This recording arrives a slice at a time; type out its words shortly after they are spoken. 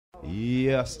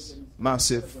Yes,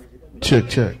 massive.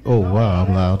 Check. Oh wow,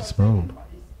 I'm loud as bone.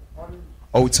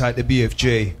 Old tight the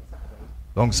BFJ.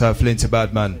 Alongside Flinty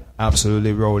Badman.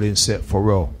 Absolutely rolling set for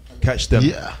real. Catch them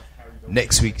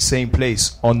next week, same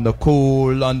place on the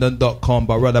CoolLondon.com.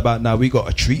 But right about now, we got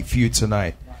a treat for you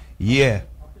tonight. Yeah.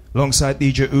 Alongside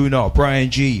DJ Uno, Bryan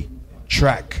G,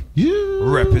 Track,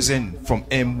 represent from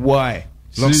MY.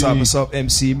 Alongside myself,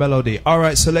 MC Melody.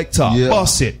 Alright, selector,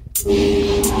 boss it.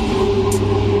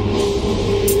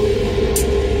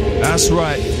 That's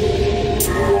right.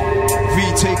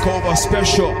 V Takeover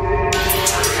special.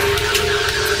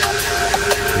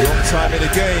 Long time in the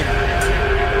game.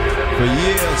 For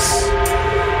years.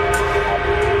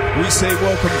 We say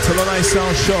welcome to the Nice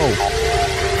Sound Show.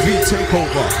 V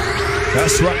Takeover.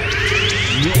 That's right.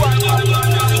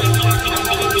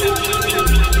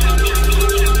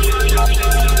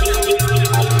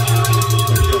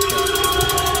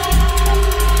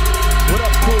 What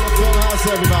up, Kool and Full House,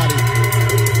 everybody?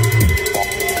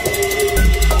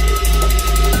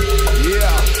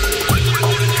 Yeah.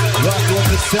 Rock with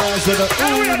the sounds of the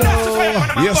Uno.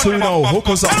 Yes, Uno. Hook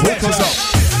us up. Hook us up.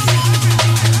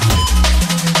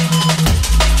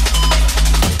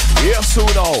 Yes,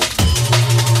 Uno.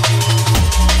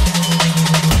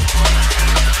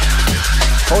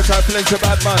 Hold tight, Flinty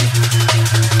Badman.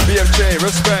 BFJ,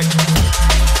 respect.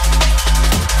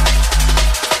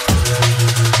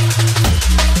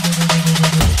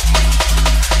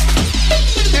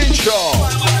 Intro.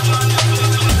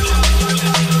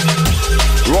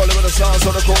 Rolling with the sounds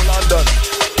on the Kool London.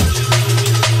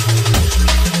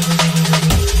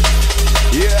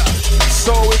 Yeah,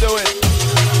 so we do it.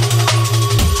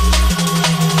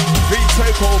 V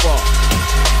Takeover.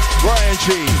 Bryan G.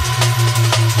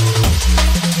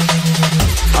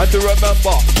 I do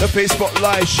remember the Facebook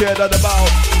Live shared that about.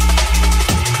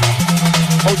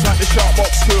 Outside the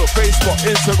Sharpbox crew, Facebook,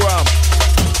 Instagram.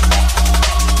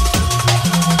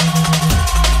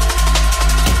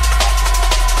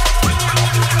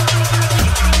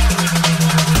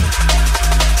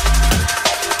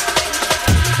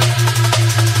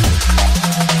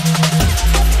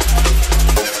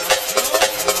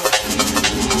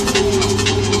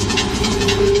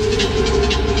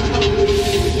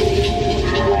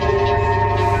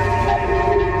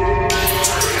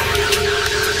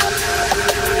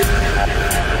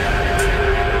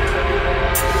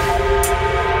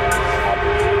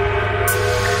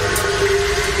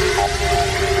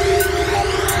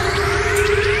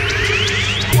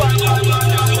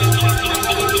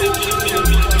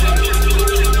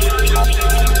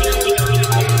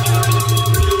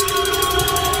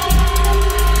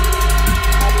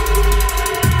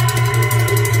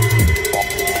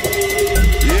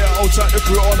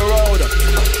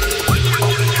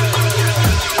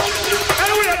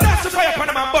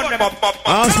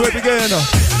 As we begin,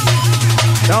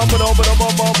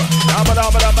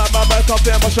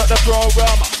 shut the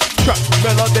program. Track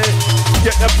melody,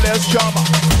 get the place drama.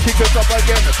 Kick it up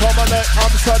again, come on let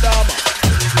Amsterdam.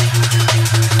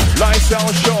 Nice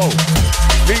Sound Show,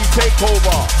 V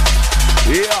Takeover.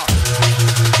 Yeah.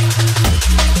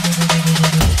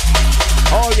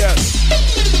 Oh yes.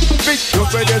 Big you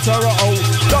ready to roll.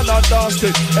 Done and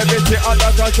dusted, everything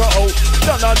under control.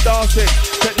 Done and dusted.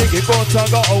 Technique go to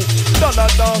go out, done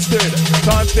and dusted.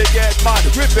 Time to get mad,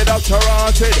 rip it up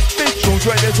T.R.A.C. Big tunes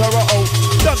ready to roll,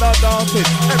 done and dusted.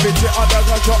 Everything under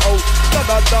control,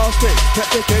 done and dusted.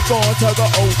 Technique go to go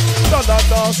out, done and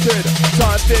dusted.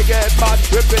 Time to get mad,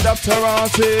 rip it up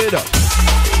T.R.A.C.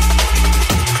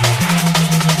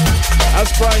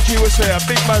 As Bryan G would say, a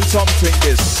big man something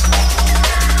this.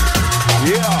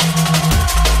 Yeah.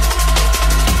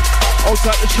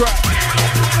 Outside the track.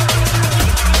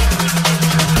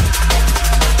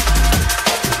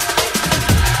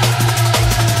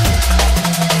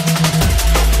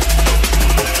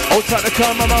 Outside the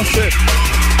camera massive.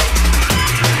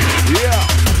 Yeah.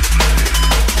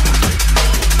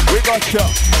 We got ya.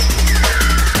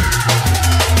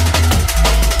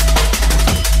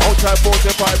 Outside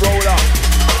 45 roller.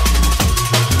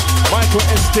 Michael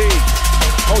ST.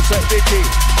 Outside Vicky.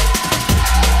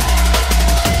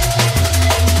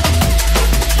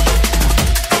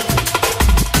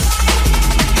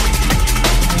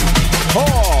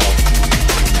 Oh.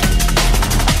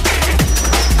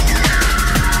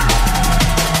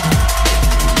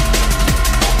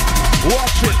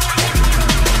 Watch it.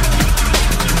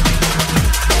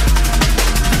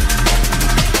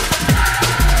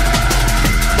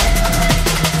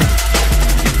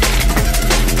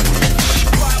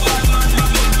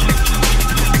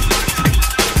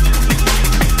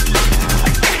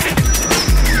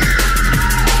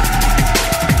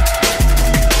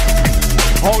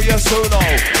 yes or no?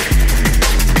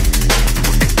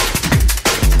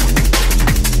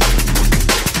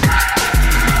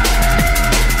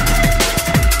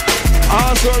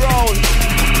 Hands around.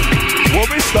 When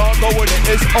we start going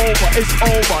it's over, it's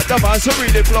over. The vibes are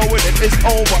really blowing it's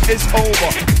over, it's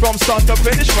over. From start to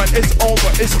finish, man, it's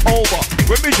over, it's over.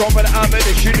 When we drop an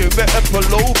ammunition, you better pull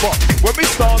over. When we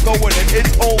start going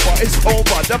it's over, it's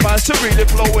over. The vibes are really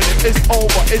blowing it's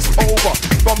over, it's over.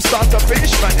 From start to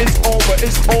finish, man, it's over,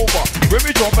 it's over. When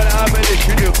we drop an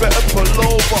ammunition, you better pull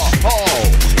over. Oh,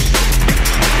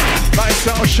 nice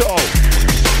sound show.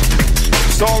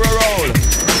 Story roll.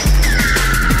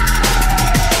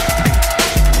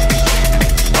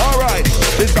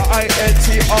 It's the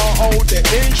I-N-T-R-O, the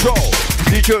intro.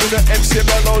 DJ the MC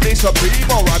Mello, this a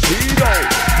primo, rapido.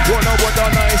 You know what a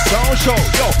nice sound show.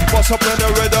 Yo, bust up in the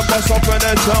rhythm, bust up in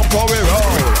the tempo, we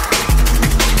roll.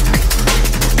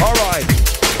 Alright.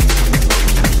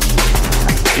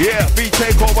 Yeah, beat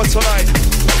takeover tonight.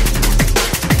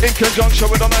 In conjunction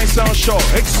with a nice sound show.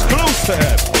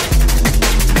 Exclusive.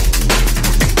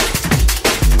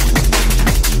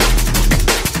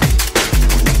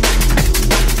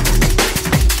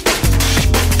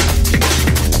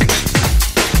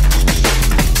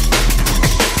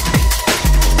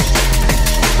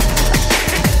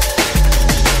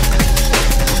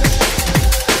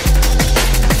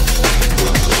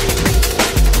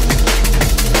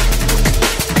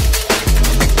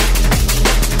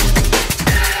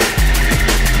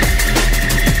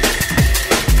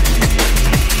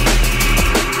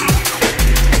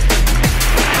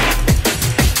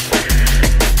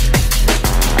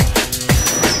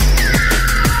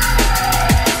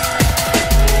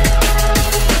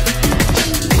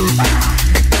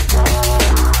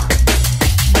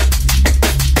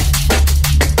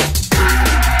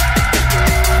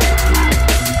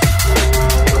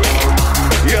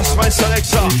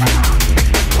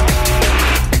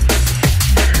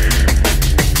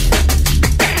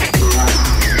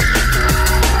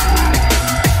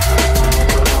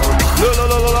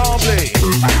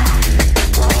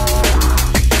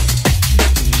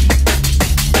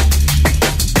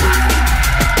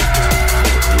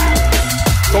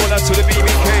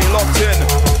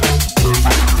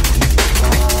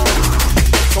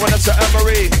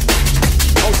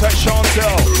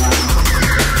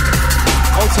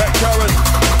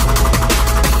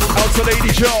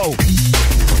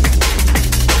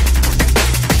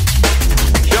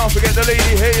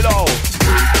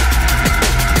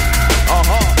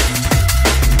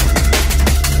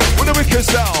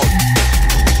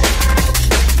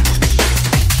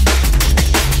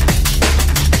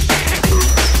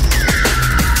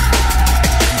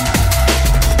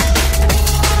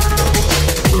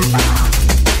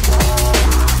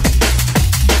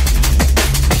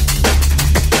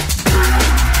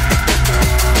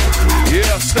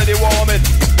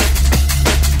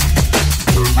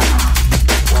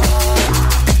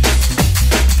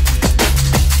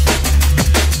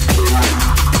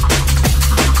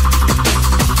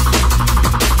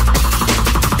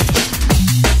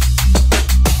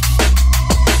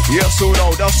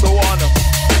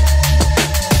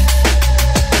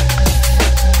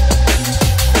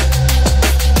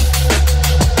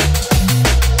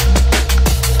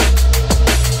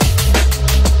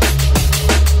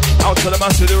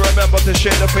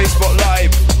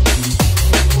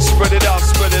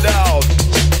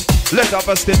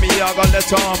 Still me, I got let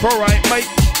on, alright, mate.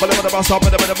 But I'm gonna bust up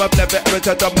and I'm gonna never ever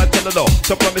tell them to the law.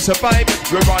 So from me survive,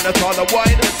 we run a ton of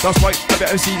wine. That's why I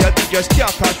better see that you just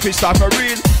can't catch fish stuff for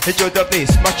real. Enjoy the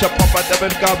place, match up and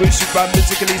never garbage. Super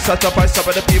musically set up by some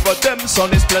of the people, them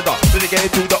son is splendor. Then get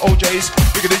to the OJs,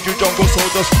 we get into jungle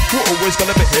soldiers. Who always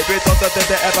gonna be here with us than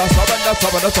they ever saw. And that's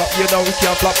top on the top, you know we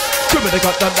can't flop. Criminal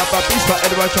got done up a piece, but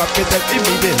anyway, trap get them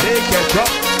immediately get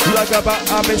dropped. Like about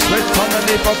I'm a sweat on the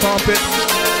lip of carpet.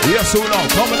 Yes or no,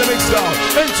 come on the mix down,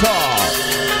 enter.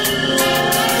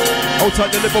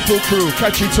 Outside the Liverpool crew,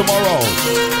 catch you tomorrow.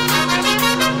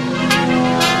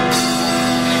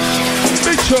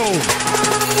 Big show.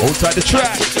 Outside the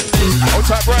track,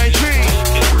 outside Bryan G.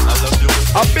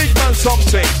 A big man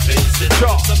something.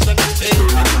 Sure.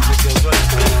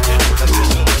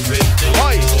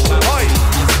 Hi, hi.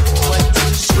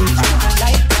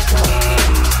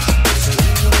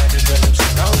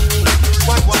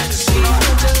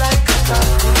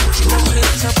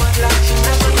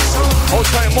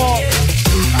 Outside Mark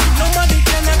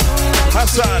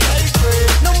Hassan.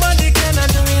 Nobody cannot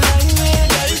do it like me.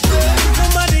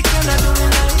 Nobody cannot do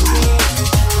it like me.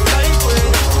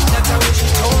 That's how she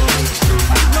told me.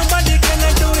 Nobody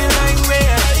cannot do it like me.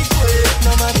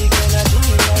 Nobody cannot do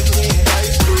it like me.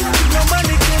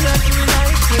 Nobody cannot do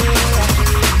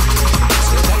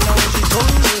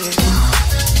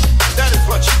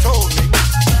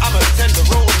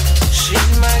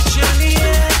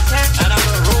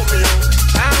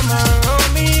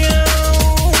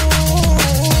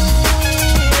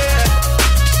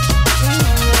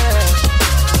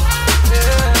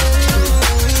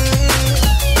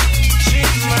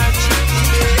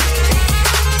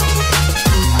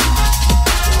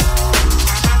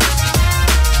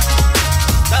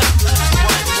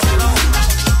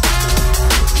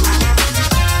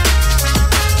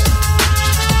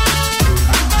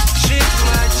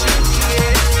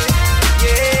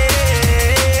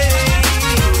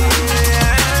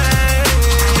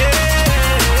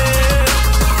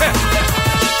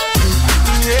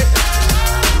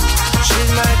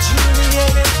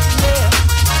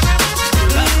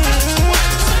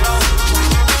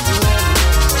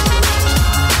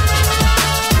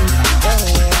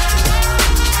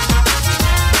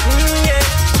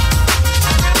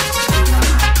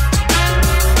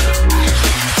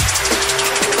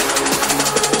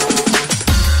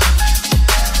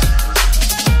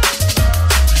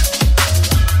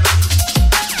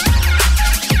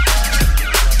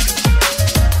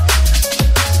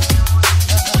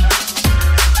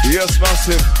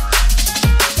massive.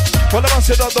 For the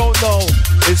massive that don't know,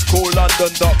 it's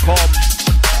CoolLondon.com.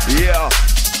 Yeah.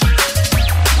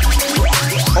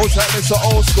 Outside Mr.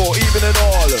 Old School, even in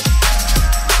all.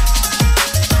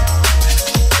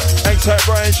 Outside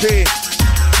Bryan G,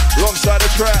 alongside the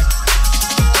track.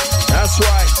 That's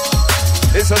right.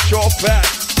 It's a short fact.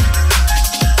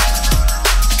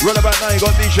 Right about now, you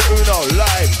got DJ Uno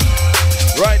live.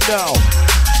 Right now.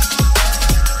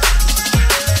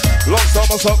 Alongside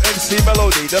myself, MC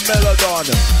Melody, the Melodon.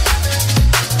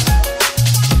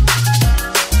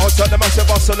 Outside the massive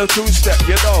boss on the two-step,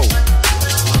 you know.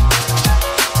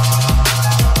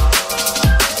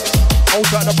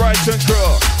 Outside the Brighton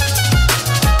crew.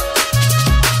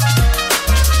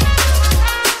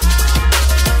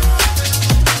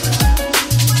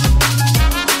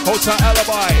 Outside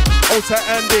Alibi, outside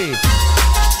Andy.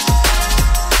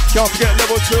 Can't forget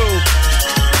level 2.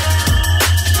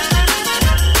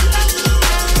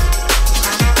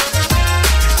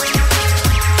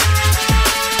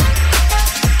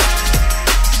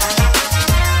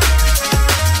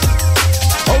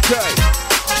 Okay.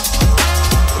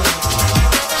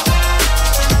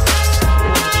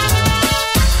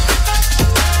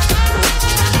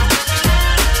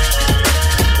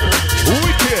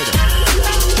 Wicked.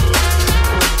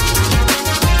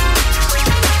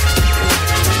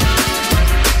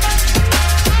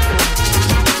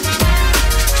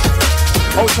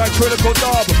 Outside Critical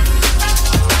Dub.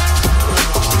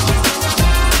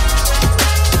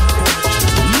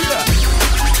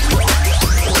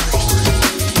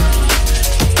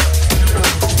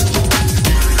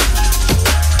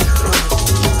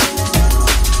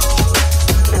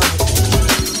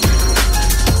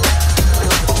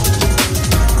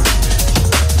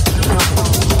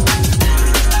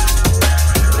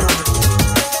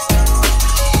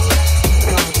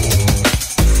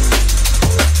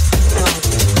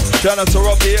 Shout out to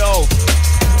Robbie O.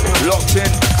 Locked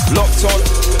in, locked on.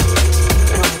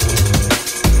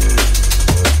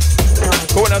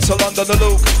 Going out to London, the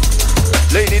Luke.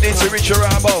 Lady needs to reach your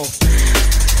Rambo.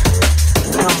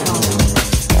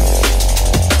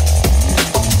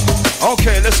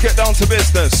 Okay, let's get down to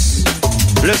business.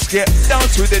 Let's get down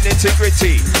to the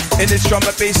nitty-gritty. In this drum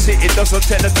and bass city, it doesn't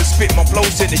tell us to spit my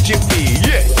flows in the jiffy.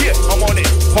 Yeah, yeah, I'm on it.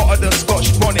 Hotter than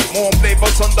Scotch bonnet. More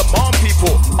flavors on demand,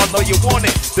 people. I know you want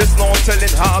it. There's no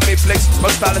telling how I may flex. My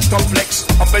style is complex.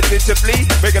 Competitively,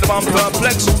 making them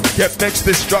perplex. Get vexed,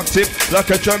 destructive,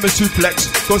 like a German suplex.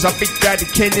 Cause I Big Daddy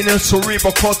Kane in a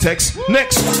cerebral cortex.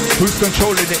 Next, who's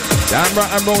controlling it? Damn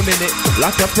right, I'm rolling it.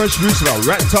 Like a fresh rooster,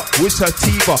 wrapped up with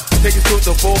sativa. Take it to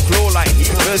the folklore like heat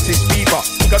versus fever.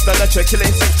 Got the natural killing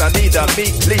instinct, I need a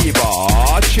meat cleaver.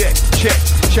 Check, check,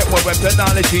 check my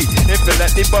weaponology.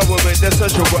 Infinitely bubble with the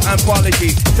social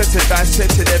anthology. Tested,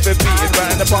 dissected, every beat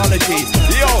by an apology.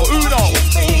 Yo, Uno,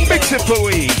 mix it for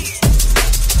we.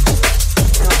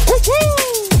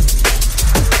 Woo-woo!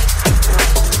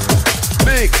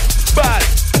 Big, bad,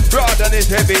 broad and it's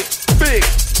heavy. Big,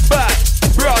 bad,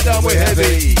 broad and we're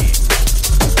heavy.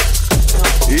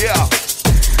 Yeah.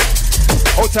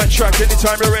 Outside track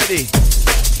anytime you're ready.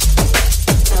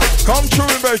 Come true,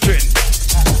 virgin.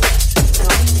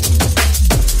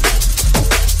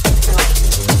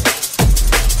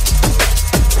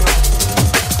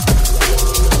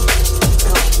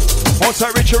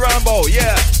 Outside Richard Rambo,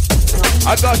 yeah.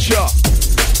 I gotcha.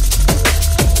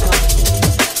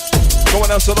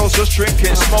 Going else on those just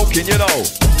drinking, smoking, you know.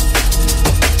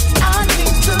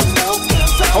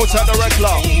 Outside the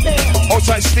Regular.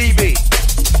 Outside Stevie.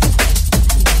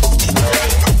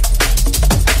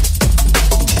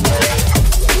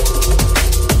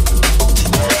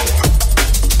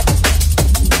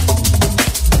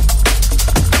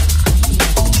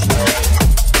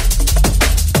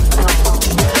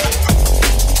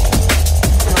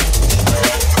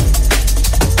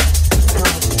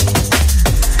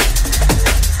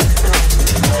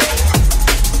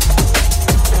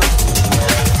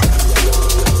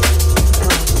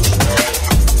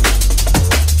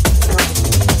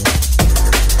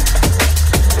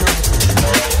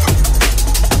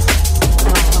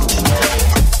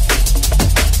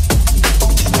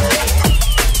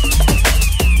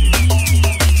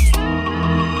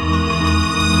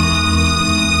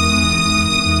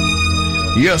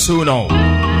 Yes, Uno.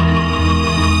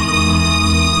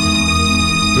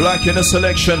 Liking the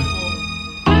selection.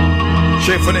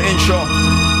 Shape for the intro.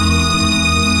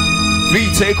 V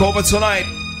Takeover tonight.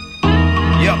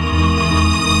 Yep.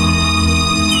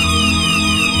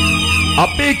 A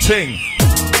big thing.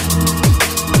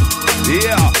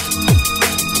 Yeah.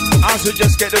 As we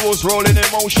just get the wheels rolling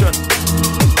in motion.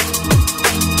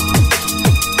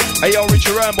 Hey yo, Richie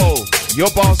Rambo,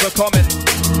 your bars are coming.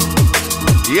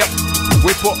 Yep, we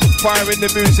put fire in the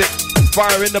music,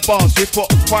 fire in the bars. We put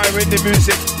fire in the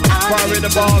music, fire in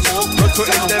the bars. We're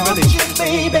putting them in.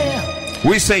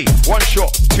 We say 1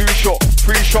 shot, 2 shot,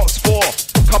 3 shots, 4.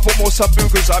 Couple more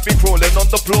sambucas, I be crawling on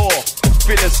the floor.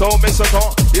 Feeling so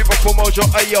miserable, even promote your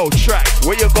AO track.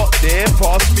 Where you got there,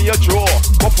 pass me a draw.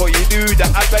 Before you do that,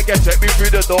 I better take me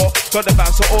through the door. Got the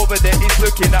bouncer over there, he's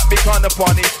looking at me kinda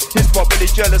funny. He's probably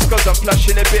jealous cause I'm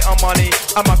flashing a bit of money.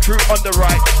 And my crew on the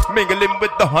right, mingling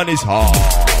with the honeys hard.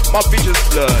 My vision's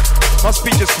blurred, my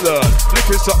speech is slurred.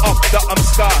 Looking so up that I'm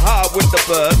sky high with the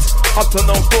birds. Up to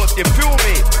no good, you feel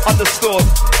me? Understood.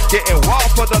 Getting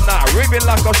wild for the night, raving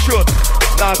like I should.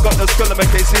 Now I got the skull in my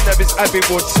case, in Nevis Abbey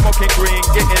Wood. Smoking green,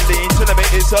 getting lean, telling me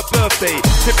it's her birthday.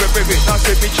 Tipping ribbit, now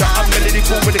say picture, I'm melody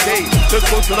cool with the gate. Let's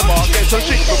go to the market, get some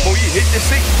shit before you hit the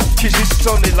seat. She's just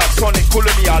sounding like Sonic,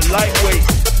 calling me a lightweight.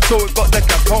 So we got the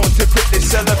capone to quickly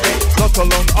celebrate. Not so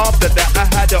long after that, I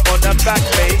had her on her back,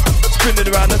 mate.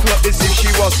 Spinning around the clock as if she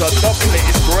was a doublet,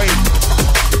 it's great.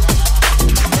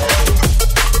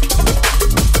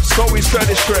 So we said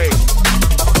it straight.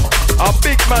 A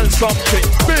big man something,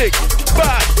 big,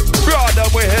 bad, brother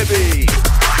we heavy.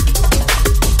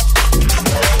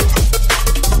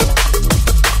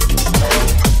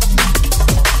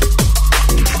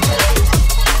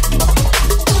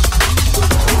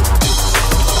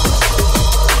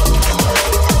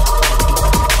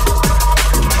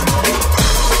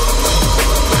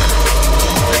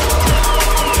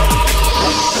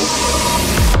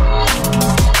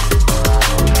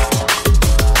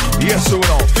 Yes or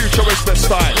no, futuristic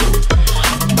style.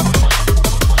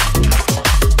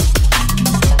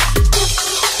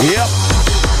 Yep.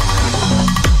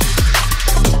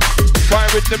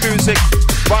 Fire in the music,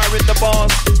 fire in the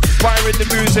bars, fire in the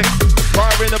music,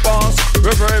 fire in the bars.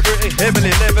 Reverberating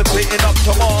heavily, levitating up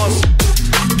to Mars.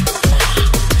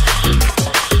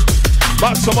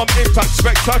 Maximum impact,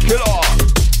 spectacular.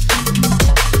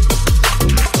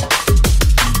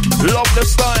 Love the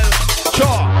style.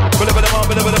 Sure.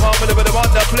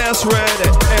 The place ready.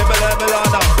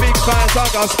 Big fans I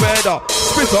got spread up.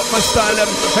 Spit up my style them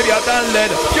heavier than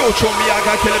lead. Future me I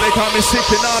got kill it because me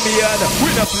sick in on me head. We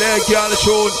the play girl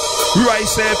tune.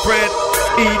 Rice and bread.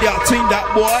 Idiot thing that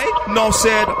boy. No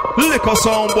said. Liquor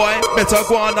sound boy. Better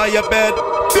go on your bed.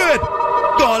 Good.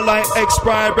 Gone like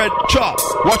expired bread. Chop.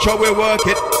 Watch how we work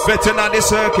it. Better than the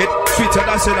circuit. Sweeter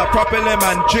than in a proper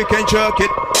lemon. Chicken jerk it.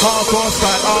 Hardcore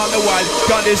style all the while.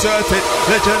 Can't desert it.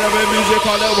 Legendary music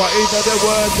all the while. Either they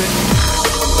worth it.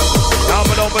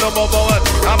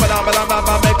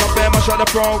 Make up them, I shut the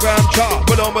program. Chop.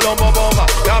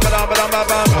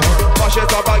 Mash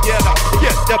it up again.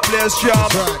 Get the place jam.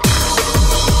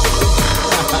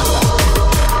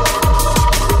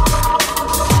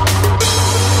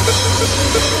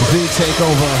 The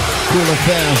Takeover, Kool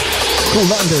FM, Kool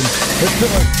London, let's do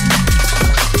it.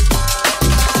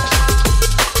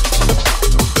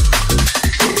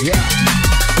 Yeah.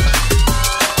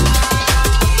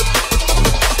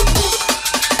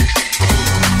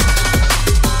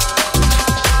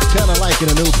 Kinda like in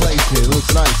a new place here, it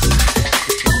looks nice.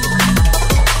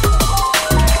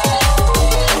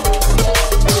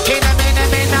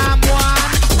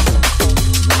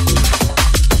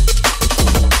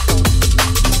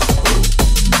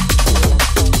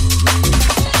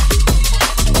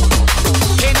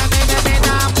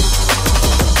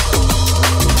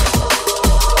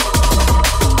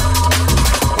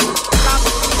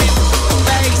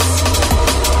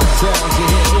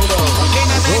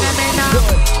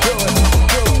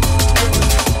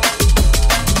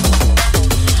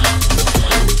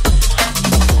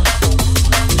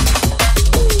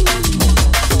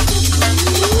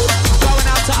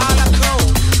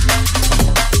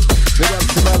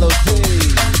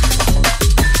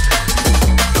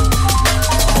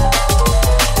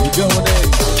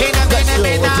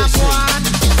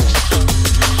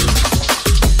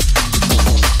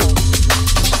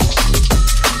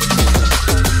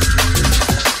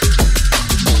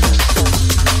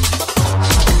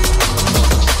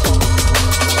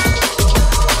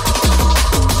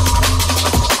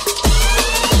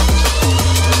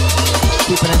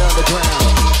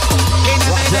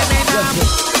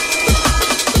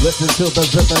 Listen to the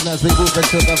rhythm as we move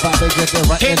into the vibe and get it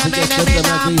right into your system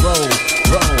as we roll.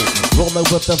 Rolling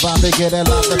with the vibe and get it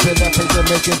locked up in that place and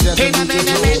make it gently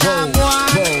roll.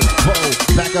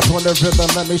 Back up on the rhythm,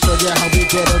 let me show you how we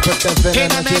get it with that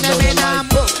venom as you know the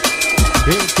life.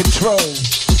 In control,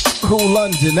 Kool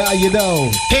London, now you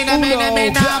know.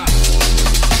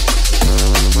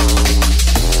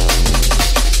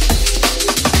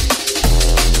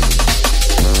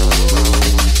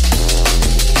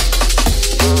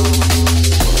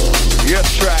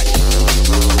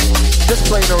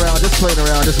 playing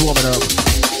around, just warming up.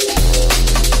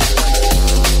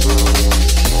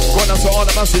 Going out to all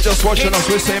the masses just watching us,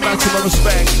 we say maximum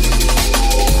respect.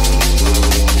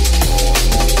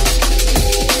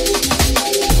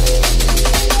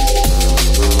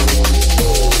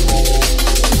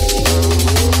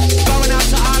 Going out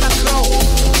to all the crew.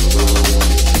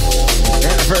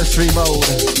 Anniversary mode.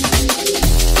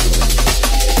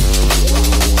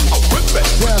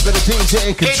 Down to the DJ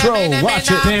in control,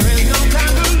 watch it.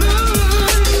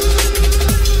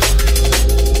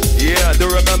 Yeah, do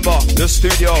remember the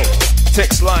studio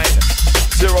text line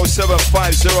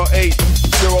 07508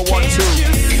 012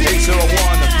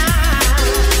 801.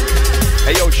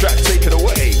 Hey yo, track, take it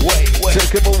away.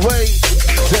 Take it away,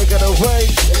 take it away.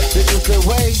 This is the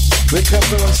way we come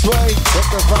to and sway. Let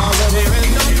the violin. There is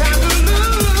no time to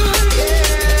lose, yeah.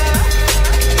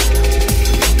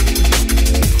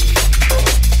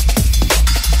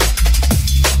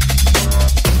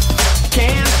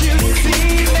 Can't you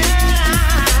see that?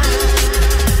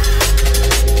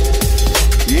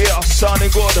 Yeah,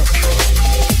 sounding good.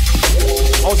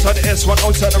 Outside the S1,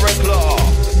 outside the regular.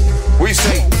 We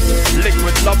say,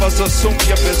 liquid lovers assume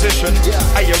your position.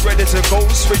 Are you ready to go?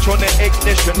 Switch on the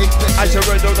ignition. As you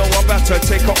ready, don't know what better,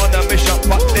 take her on a mission.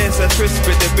 But there's a twist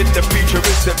with the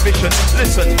futuristic vision.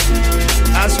 Listen,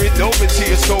 as we delve into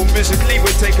your soul, musically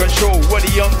we take control. Whether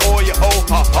young or you old,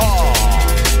 ha-ha.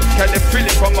 Can you feel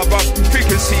it from above?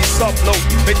 Frequency sub-low,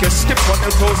 make you skip on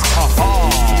your toes,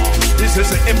 ha-ha. This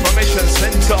is an information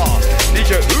center.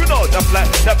 DJ Uno, the black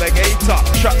navigator.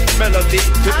 Track melody,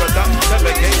 people that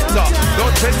navigator.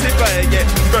 Don't test it by again,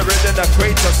 buried in the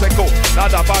crater. Second, now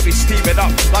the Bobby steaming up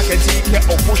like a tea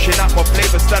kettle, pushing out my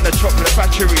flavors than the chocolate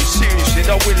factory. Seriously,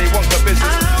 no Willy Wonka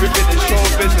business. We've been in show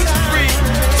business.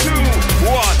 3, 2,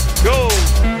 1, go.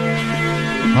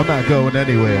 I'm not going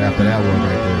anywhere after that one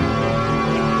right there.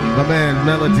 My man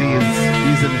Melody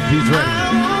he's ready.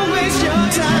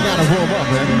 I gotta warm up,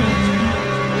 man.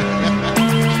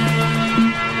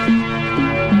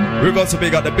 We're going to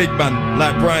big up the big man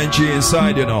like Bryan G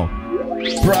inside, you know.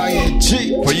 Bryan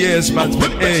G. For years, man's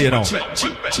been here, you know.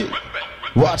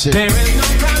 Watch it. There is no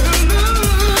time to lose.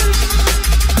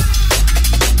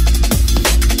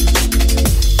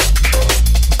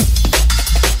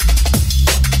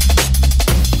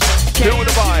 Feel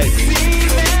the vibe.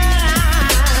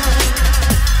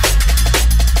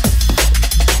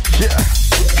 Yeah.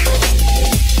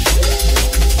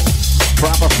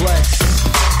 Proper flex.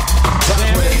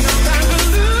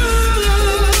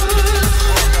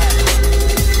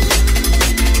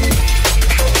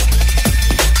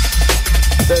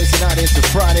 Thursday night into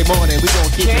Friday morning, we gon'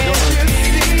 keep it going.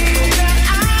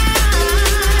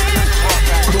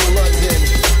 Kool London.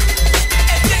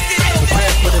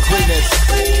 Prepare for the greatness.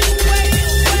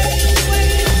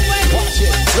 Watch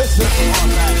it, listen.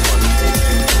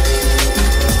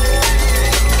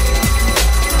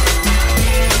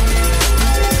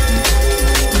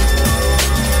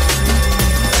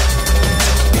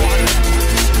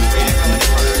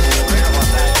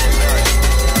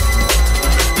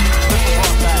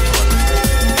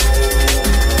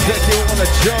 A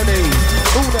journey.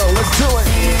 Uno, let's do it.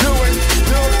 Do it.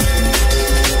 Do it.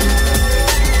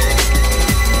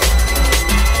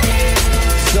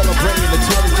 Celebrating the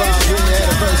 25-year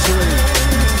anniversary.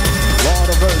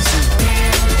 Anniversary.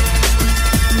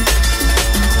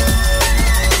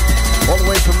 All the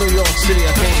way from New York City,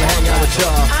 I came to hang out with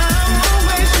y'all.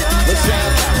 Let's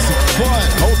have some fun.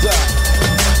 Hold up.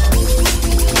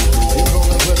 You're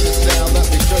rolling with this now. Let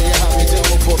me show you how we do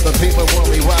it for the people when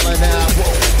we wildin' out.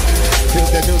 Whoa. Feel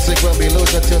the music when we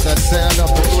lose it to the sound of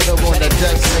the Uno on the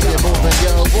deck, make it moving,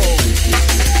 yo, whoa.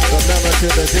 Remember to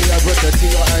the D, I with the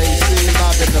T.R.A.C.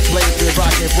 Live in the place, we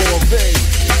rockin' for a big.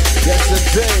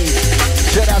 Yesterday,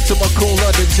 shout out to my Kool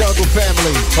London Jungle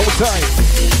family. Hold tight.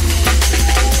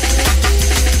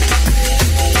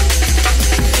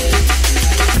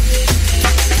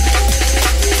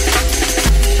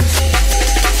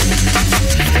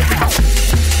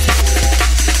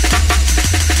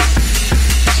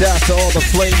 Shout out to all the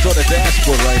flames on the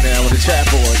dashboard right now on the chat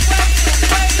board.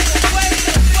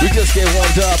 We just get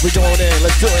warmed up. We going in.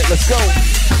 Let's do it. Let's go.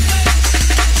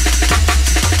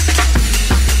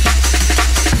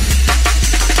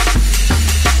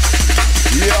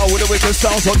 Yeah, with the wicked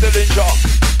sounds of the ninja.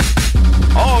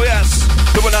 Oh yes.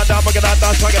 Doing that, we're gonna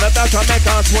dance, and make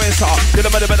our twins up. Get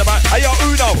them in the middle, man. Ayo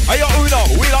Uno.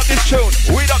 We love this tune.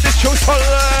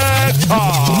 Selector.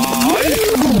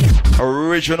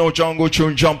 Original jungle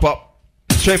tune, jump up.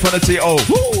 Straight from the T.O.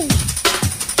 Woo.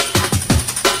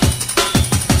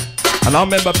 And I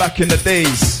remember back in the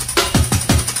days,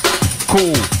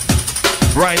 Kool,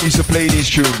 Bryan used to play these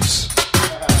tunes.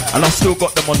 and I've still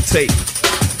got them on tape.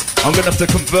 I'm gonna have to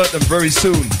convert them very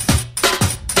soon.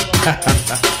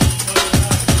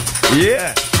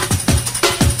 Yeah.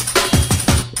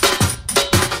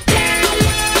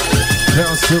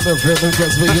 Bounce to the rhythm,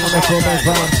 cause we uniform and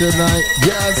vibe tonight.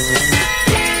 Yes.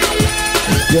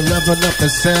 You're loving up the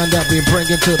sound that we bring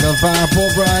to the vibe,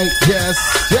 alright? Yes.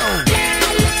 Yo.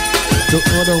 The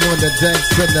other one that dance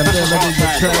in the melody, the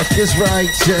track is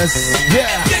righteous.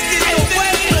 Yeah.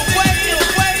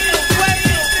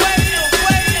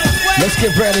 Let's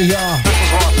get ready, y'all.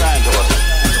 Los Angeles.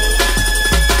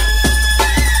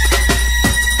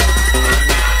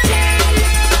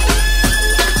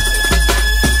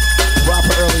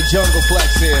 Proper early jungle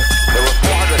flex here. There were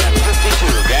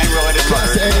 452 gang-related Shouts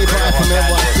murders. to anybody from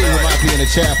NYC who might be in the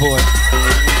chat board.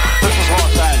 This is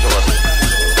Los Angeles,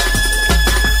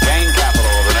 gang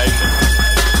capital of the nation.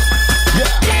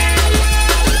 Yeah.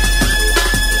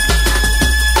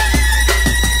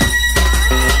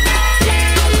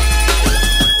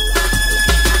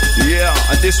 Yeah,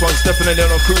 and this one's definitely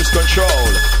on cruise control.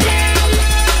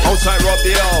 Outside Rob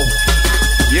the L.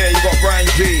 Yeah, you got Bryan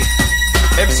G.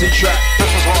 MC Track. This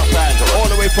is Los Angeles, All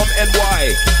the way from NY.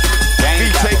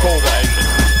 gang capital of the Takeover.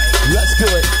 nation. Let's do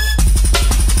it.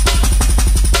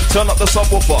 Turn up the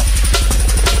subwoofer.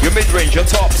 Your mid-range, your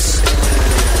tops.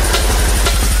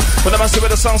 Put the massive with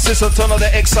the sound system, turn on the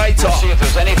exciter. We'll see if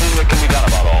there's anything that can be done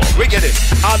about all of this. We get it.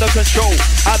 Out of control.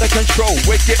 Out of control.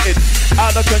 We get it.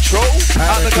 Out of control.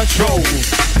 Out of control.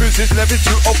 Cruises level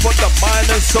 2 up on the mind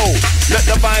and soul. Let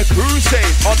the mind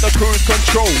crusade on the cruise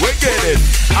control. We get it.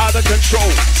 Out of control.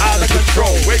 Out of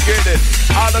control. We get it.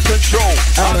 Out of control.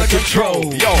 Out of control.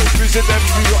 Yo, cruises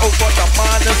level 2 up on the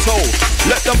mind and soul.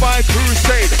 Let the mind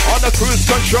crusade on the cruise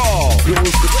control.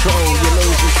 Lose control, you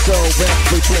lose your soul. When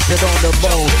we flip it on the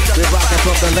mode. We rockin'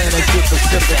 from the land and keep the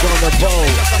Pacific on the bowl.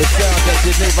 The sound that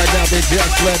you need right now, they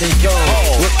just let it go.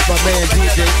 With my man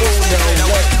DJ Uno,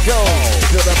 let's go.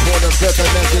 To the point of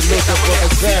rhythm and you're looking for the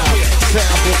sound.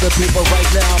 Sound with the people right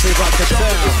now, we rock the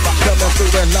town. Coming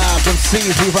through the live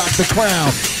MCs, we rock the crown.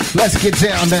 Let's get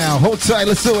down now, hold tight,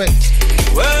 let's do it.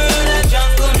 World of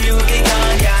jungle music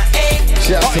on ya, eh?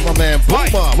 Shout out to my man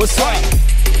Boomer, what's up?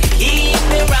 Keep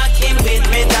me rocking with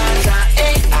me dancer,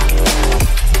 eh?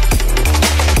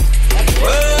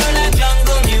 World of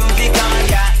jungle music on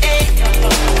ya, eh?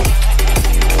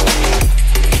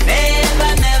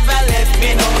 Never, never let me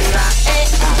know, sir, eh?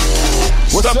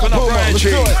 What's Step up, on up, Boomer? Bryan Let's G.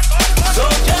 do it. So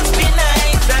just be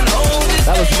nice and hold it.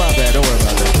 That was my bad, don't worry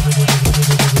about that.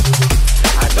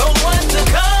 I don't want to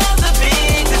cause a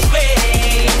big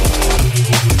display.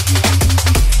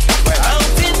 But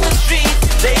out in the street,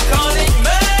 they call it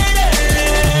murder.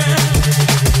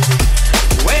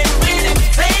 When rhythm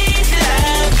plays it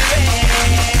out the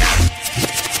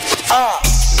way.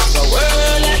 The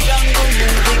world of jungle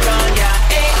music on ya,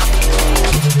 eh?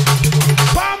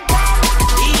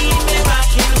 Keep me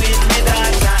rocking with me,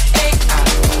 daughter, eh?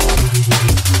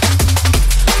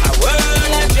 A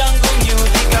world of jungle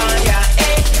music on ya,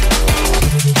 eh?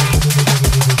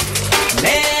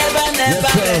 Never,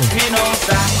 never let me know,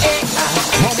 sir, eh?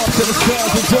 Come up to the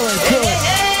sound and do it.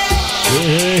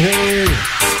 Hey.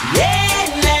 Yeah,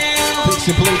 now. Fix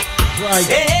your bleep. Right.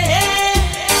 Yeah.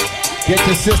 Get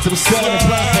the system sounding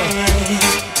proper.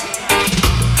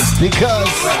 Because,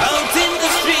 Out in the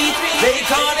street, they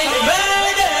call it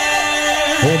murder.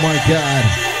 oh my God.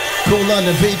 Kool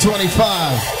London V25.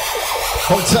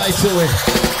 Hold tight to it.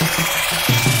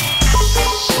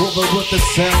 Over with the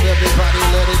sound, everybody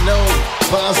let it know.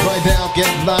 Buzz right now, get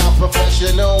live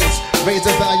professionals. Raise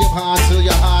the volume high till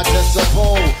your high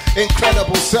decibel.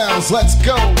 Incredible sounds, let's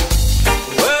go.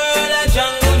 World of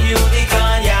jungle music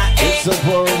on ya, eh? It's the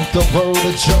world of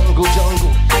jungle.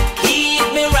 Keep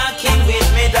me rocking with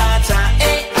me, daughter,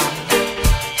 eh?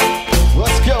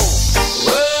 Let's go.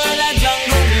 World of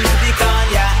jungle music on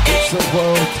ya, eh? It's a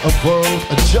world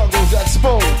of jungle that's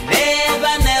smooth.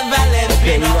 Never, never let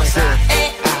Okay, me we know, right sir, there. eh?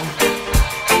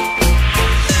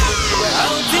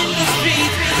 Out in the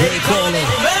street, they call it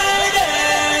murder.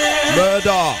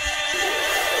 Murder.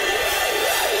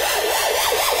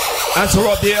 Answer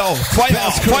up the L. Fire.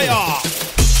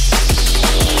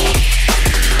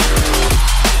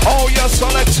 Oh, your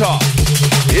selector.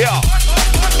 Yeah.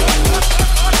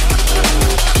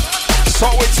 So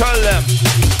we tell them,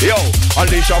 yo,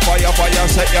 unleash your fire,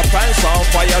 set your pants on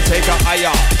fire, take a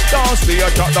higher. Dance to your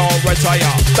top, don't retire.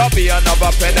 There'll be another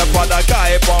penny for the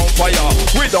guy on fire.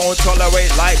 We don't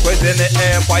tolerate like within the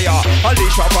empire.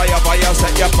 Unleash your fire,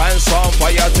 set your pants on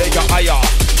fire, take a higher.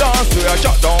 dance to a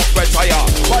shot, don't retire.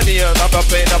 Money never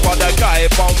pay for the guy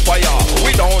from fire.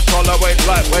 We don't tolerate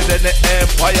life within the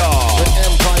empire. The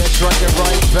empire striking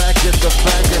right back. It's the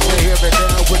fact that we're here and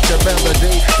now with the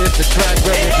melody. It's the track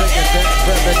ready, bringing that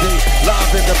remedy.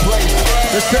 Live in the place.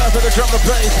 It's time for the drum and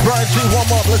bass. Bryan G, warm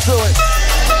up, let's do it.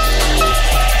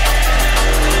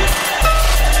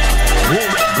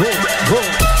 Boom, boom, boom.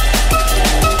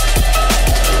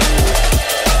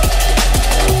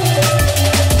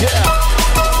 Yeah.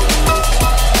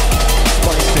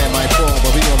 Somebody stand my phone,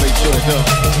 but we gonna make sure it does.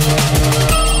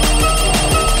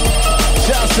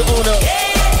 Shouts to Una.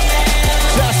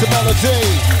 Shouts to Melody.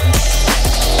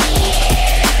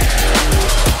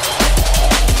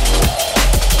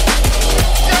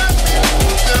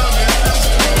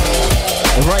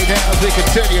 And right now as we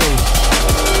continue,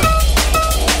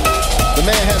 the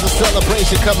man has a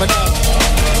celebration coming up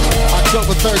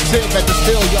October 13th at the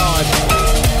Steel Yard,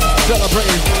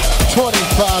 celebrating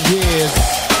 25 years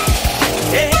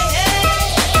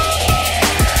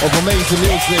of amazing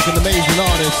music and amazing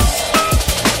artists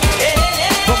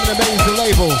from an amazing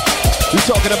label. We're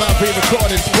talking about being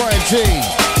recorded. It's Bryan G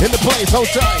in the place. Hold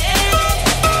tight.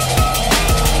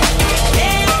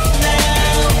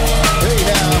 Hey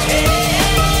now.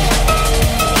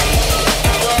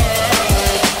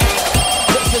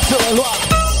 Listen to it.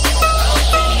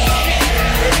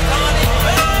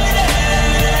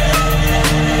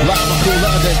 Live with Kool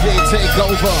under day.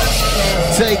 Takeover.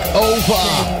 Take over.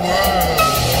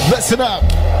 Listen up.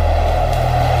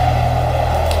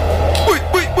 Wait.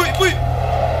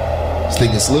 This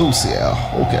thing is loose, yeah.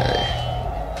 Okay.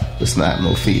 There's not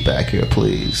no feedback here,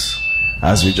 please.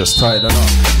 As we just tied it up.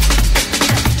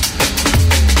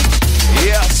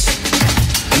 Yes.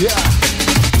 Yeah.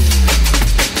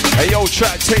 Hey, yo,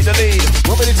 track, take the lead.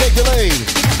 Want me to take the lead?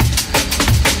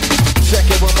 Check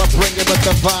it when I'm bringing with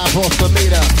the vibe off the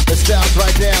meter. The style's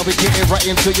right now, we getting right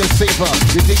into your receiver.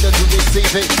 You think that you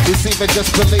receive it,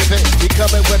 just believe it. We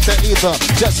coming with the ether,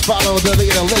 just follow the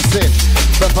leader. Listen,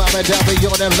 the vibe and down, we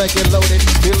on and like it loaded.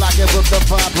 We locking with the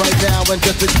vibe right now and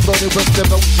just exploding with the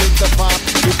motion. The vibe,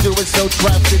 we do it so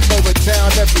traffic over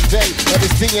town every day. And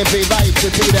it's DMV life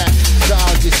to do that.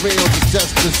 Style is real, it's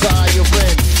just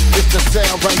desiring. It's the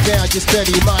sound right now, you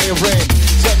steady admiring.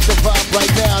 Check the vibe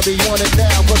right now, be on it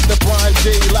now with the Bryan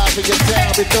G, live in your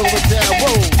town, we throw it down,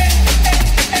 whoa.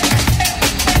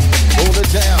 Hold it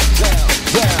down.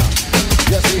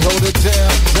 Yes, we hold it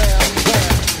down.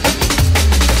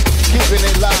 Keeping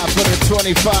it live for the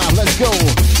 25, let's go.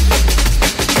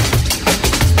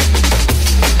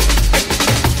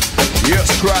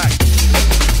 Yes, crack.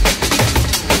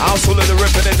 Absolutely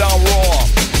ripping it down raw.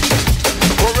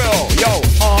 For real, yo,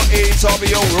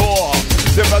 R-E-W raw.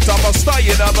 Different type of style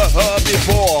you never heard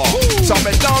before. So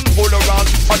me down all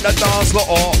around on the dance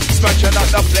floor, smashing at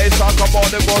the place. I come on,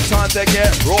 it was time to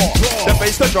get raw. The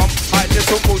bass, the drum, I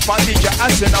just so cool. My DJ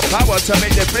has enough power to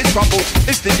make the place crumble.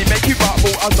 Instantly make you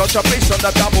rumble. I touch a bass on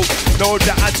the double. No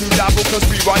that I do double, cause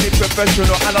we run it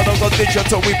professional. And I don't go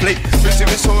digital, we play.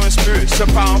 Music is so smooth, so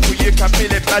powerful. You can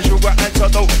feel it, pleasure will enter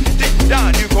though. Deep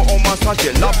down, you go almost touch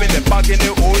it. Loving it, bugging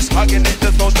it, always hugging it.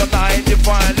 There's no denying,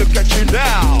 divine. Look at you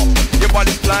now. Your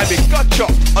body's blind, big gotcha.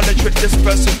 On the trip, this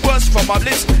person worse from my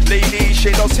lips. Lady,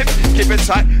 shade those hip, keep it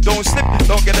tight, don't slip.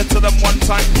 Don't get into them one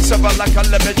time. Sever like a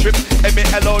lemon drip.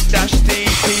 M-E-L-O-D-T-E-Z.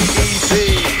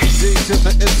 Z to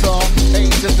the is-all, A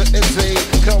to the is-E.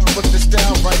 Come with the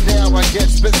style right now, I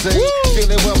get busy. Feel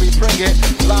it when we bring it,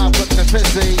 live with the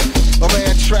busy. My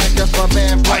man track, that's my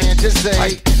man Bryan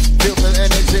Dizzy. Feel the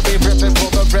energy, we ripping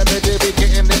for the remedy. We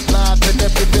getting it live, and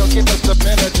if we feel, give us the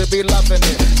penalty, be loving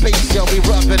it. Bass, yo, we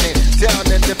rubbing it. Down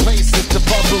in the places to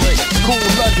bubble it. Kool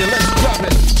London, let's grab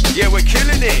it. Yeah, we're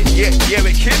killing it. Yeah,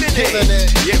 we're killing it.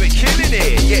 Yeah, we're killing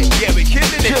it. Yeah, we're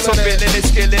killing it. So building it,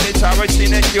 skilling it, T.R.A.C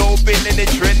Mello, building it,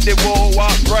 trendy,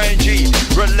 worldwide, Bryan G,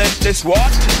 relentless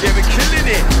what? Yeah, we're killing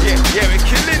it. Yeah, we're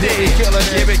killing it.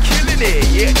 Yeah, we're killing it.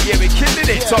 Yeah, we're killing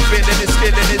it. So building it,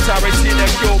 skilling it, T.R.A.C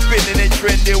Mello, building it,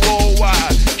 trendy,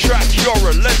 worldwide. Track, you're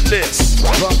relentless.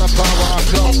 From the power, I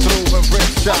come through and rip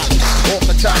shot. Off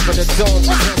the top of the dome,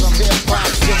 because I'm hip-hop.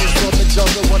 Singing for the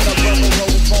jungle when the rubber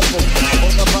rolls fumble.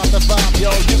 On the vibe,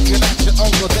 yo, you can ask your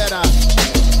uncle that I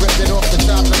ripped it off the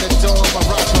top of the dome. I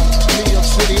rock from New York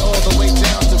City all the way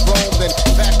down to Rome, then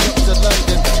back up to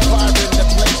London. Fire in the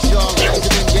place, y'all,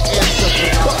 landing in your ear. So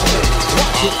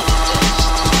watch it.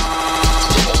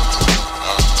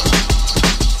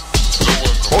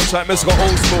 Old time, Mr.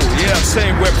 Old School. Yeah,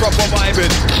 same, we're proper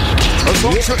vibing. As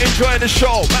long as you're enjoying the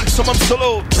show, maximum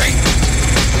salute.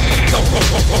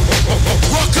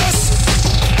 Rockers!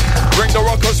 Bring the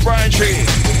rockers, Bryan G.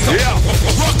 Yeah.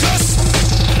 Rockers!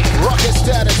 Rocket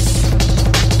status.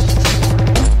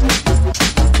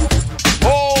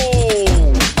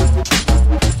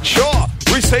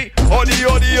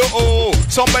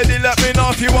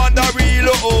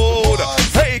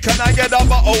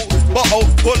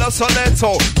 full of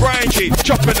soletto. Bryan G,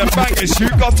 chopping the bangers, you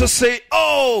got to say,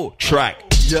 oh, track.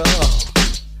 Yeah.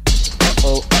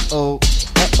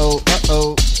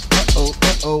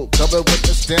 Coming with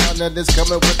the sound and it's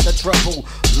coming with the trouble.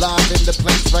 Live in the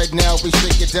place right now, we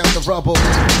shake it down the rubble.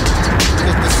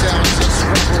 Cause the sound just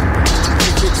rumble.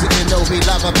 You fix it, you know we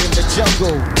live up in the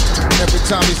jungle. Every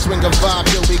time we swing a vibe,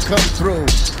 yo, we come through.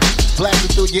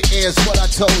 Blasting through your ears, what I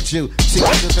told you. See,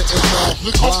 this is the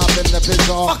intro. Live in the biz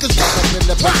on. Live up in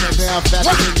the place now,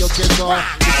 faster than your kids on.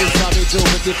 This is how we do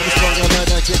it, different stronger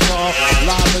than a guitar.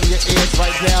 Live in your ears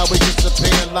right now, we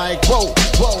disappear like whoa,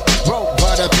 whoa, whoa.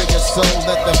 Right up in your soul,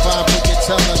 let the vibe be you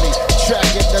telling me.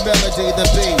 Track it, the melody, the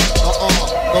B, the R,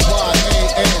 the Y,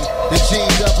 A, N, the G,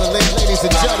 double E, ladies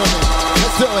and gentlemen.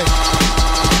 Let's do it.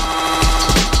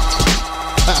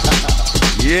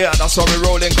 Yeah, that's how we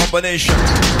roll in combination.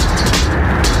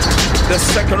 The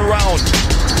second round,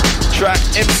 track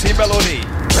MC Melody.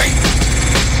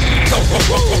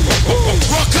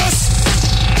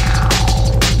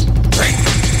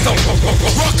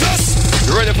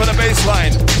 You ready for the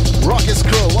baseline? Rock is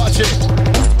cool, watch it.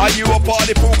 Are you a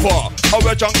party pooper or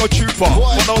a jungle trooper?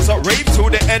 For those that rave to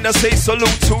the end, I say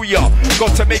salute to ya.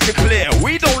 Got to make it clear,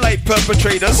 we don't like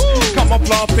perpetrators. Come on,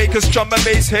 plant fakers, drum and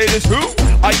bass haters. Who?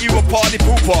 Are you a party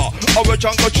pooper or a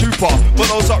jungle trooper? For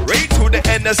those that rave to the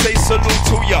end, I say salute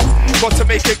to ya. Got to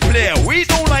make it clear, we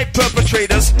don't like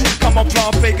perpetrators. Come on,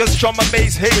 plant fakers, drum and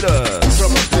bass haters.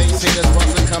 Drum and bass haters,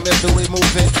 once they come in, do we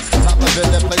move it? Pop up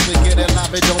in the place, we get it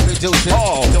live, don't reduce it.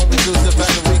 Don't reduce it,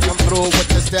 better we come through with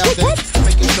the style thing.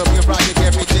 Making sure you're rocking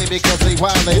every day because we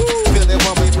wildin'. Feel it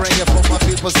when we bring it for my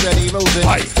people steady moving.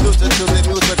 Losing to the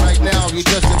music right now, you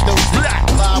just enthused.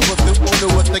 Live with the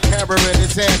owner with the camera in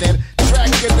his hand and track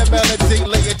in the melody,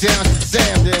 lay it down,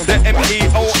 Sam then. The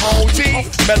M-E-O-O-D,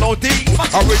 melody,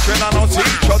 original on T,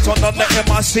 shot on the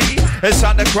M-I-C.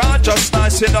 Inside the crowd, just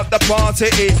nicing up the party.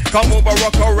 Come over,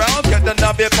 rock around, get the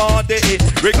nubby party.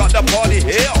 We got the party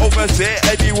here, over there,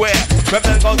 everywhere.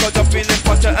 Remember, got the feeling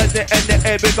butter at the end of the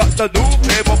air. We got the new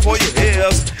flavor for your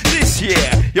ears. This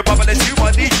year, you're bumping the you,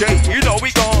 my DJ, you know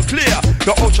we gon' clear.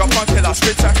 The ultra fun killer,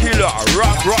 spectacular,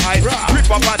 rock right.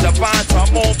 Rip up at the band, to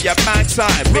move your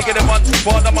backside. Bigger than one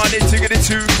for the money, to get it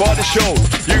two for the show.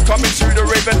 You coming to the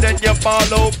river, then you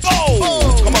follow.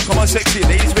 Oh! Come on, sexy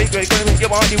ladies, we gonna make your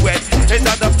body wet. It's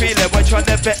not the feeling, which you're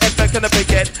never ever gonna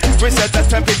forget. We set the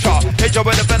temperature, hit you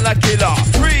with a bella killer.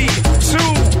 3, 2,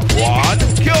 1,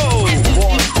 go!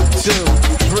 1, 2,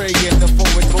 3, in the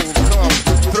forward move, come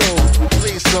through.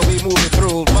 Please, so we move it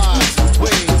through. Vibes,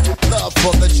 we love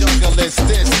for the jungle is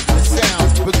this. The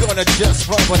sound, we're gonna just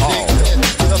run with it.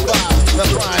 The vibe, the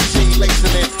Bryan G,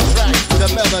 lacing it. Track, the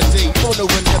melody, Kool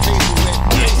in the basement.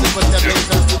 Lacing with the bass,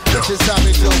 this is how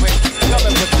we do it.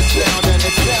 Coming with the sound and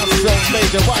it sounds so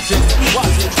major. Watch it,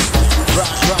 watch it.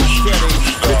 Rock, rock, steady.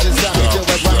 This is how we do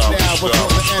it right now with all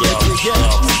the energy.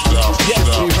 Yes,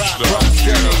 we rock,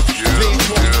 steady.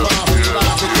 B2b, we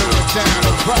live to do it down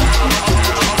and rock.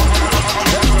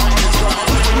 That's right, that's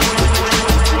right.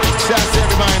 Shout out to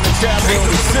everybody in the chat room.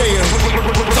 We see you.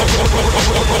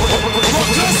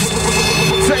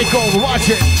 Takeover, watch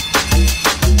it.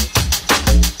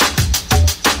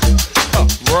 Oh,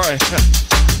 Bryan.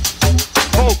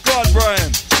 Oh, God,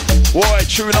 Bryan. Boy,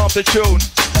 tune after tune.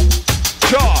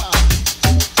 Chart.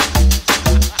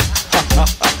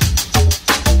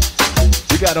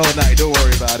 We got all night, don't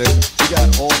worry about it. We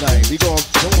got all night. We gon'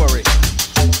 don't worry.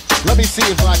 Let me see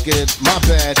if I could, my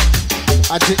bad.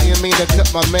 I didn't mean to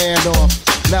cut my man off.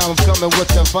 Now I'm coming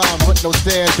with the vibe with no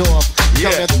standoff.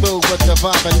 Coming through with the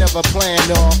vibe I never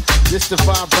planned on. This the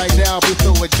vibe right now, we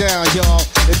threw it down, y'all.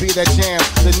 It be the jam,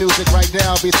 the music right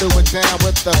now, we threw it down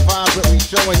with the vibe that we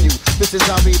showing you. This is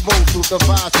how we move through the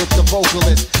vibes with the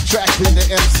vocalist. Track be the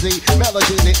MC,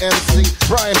 melody the MC,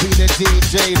 Bryan be the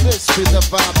DJ. This be the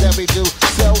vibe that we do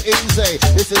so easy.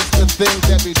 This is the thing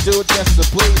that we do just to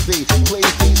please thee. Please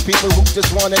these people who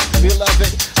just want it, we love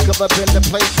it. Come up in the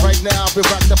place right now, we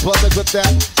rock the public with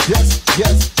that. Yes,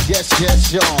 yes, yes,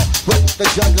 yes, y'all. With the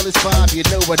jungle is vibe, you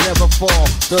know it never fall.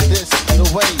 So this the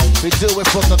way we do it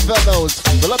for the fellows.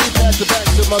 So let me pass it back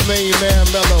to my main man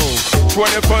Mello.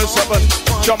 24/7,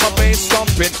 drum and bass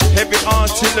stomping, heavy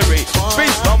artillery,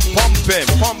 bass drum pumping.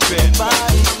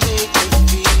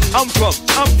 I'm from,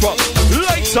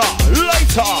 lighter.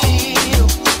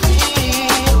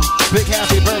 Big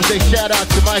happy birthday shout out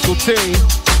to Michael T.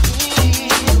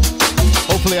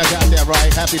 Hopefully I got that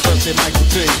right. Happy birthday, Michael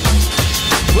T.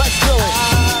 Let's do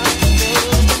it.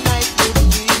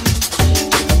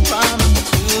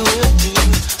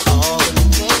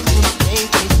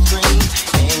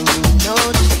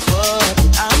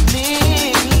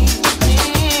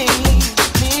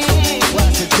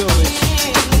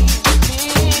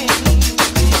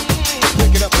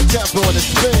 tempo and the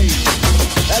speed.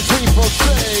 As we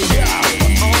proceed. Yeah.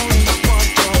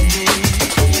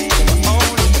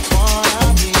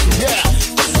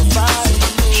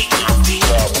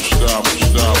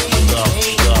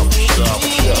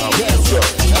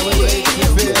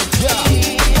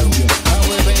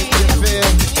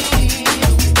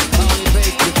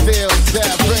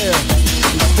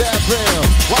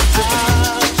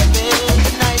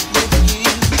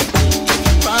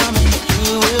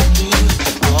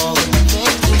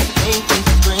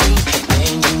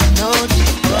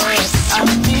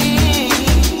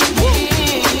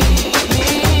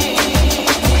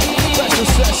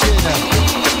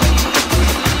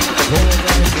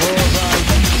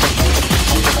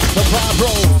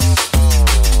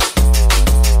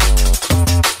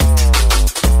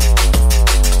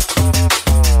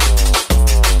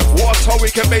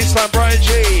 Baseline Bryan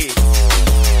G.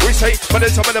 We say, but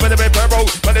it's somebody with a bit per road,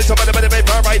 but it's somebody with a bit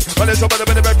per right, but it's somebody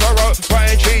with a bit per road.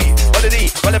 Bryan G. But the D,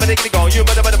 but the money can go, you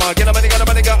but the money, get a money,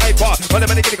 got iPod, but the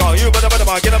money can go, you but the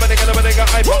money, get a money,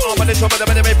 got iPod, but it's somebody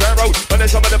with a bit per road, but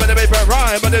it's somebody with a bit per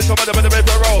right, but it's somebody with a bit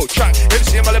per road. Track,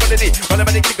 MC, but the D, but the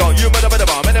money can go, you but the money,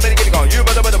 but the money can go, you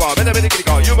but the money, but the money can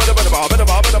go, you but the money, but the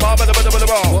money, but the money, but the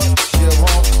money. What you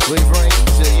want, we bring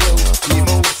to you. We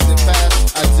move it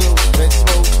fast, I do, let's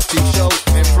move, to show,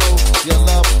 improve. You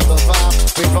love the vibe,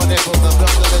 we run it for the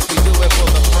gun, let's we do it for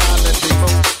the pride, let's we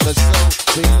move, the soul,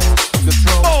 we lose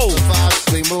control, the vibes,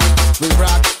 we move, we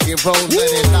rock, and roll, let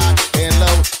it lock, and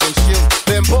low, and shoot,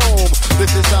 then boom,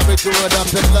 this is how we do it up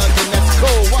in London, that's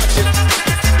cool, watch it.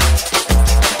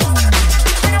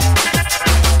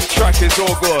 Track is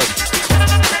all good,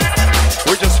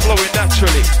 we're just flowing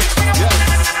naturally, yes,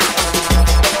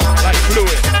 like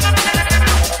fluid.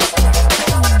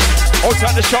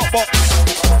 Outside the shop box.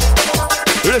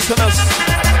 Listeners,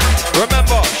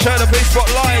 remember, share the Facebook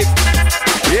Live.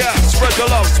 Yeah, spread the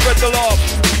love, spread the love.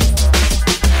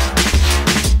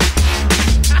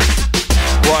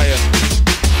 Bryan.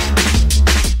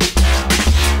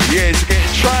 Yeah, it's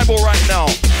getting tribal right now.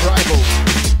 Tribal.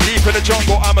 Deep in the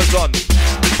jungle, Amazon.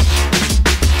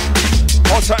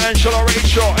 Outside Angela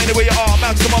Rachel, anywhere you are,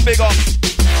 maximum big up.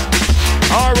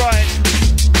 Alright.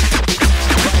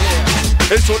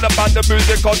 It's all about the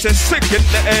music cause it's sick in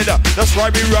the head. That's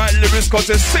why we write lyrics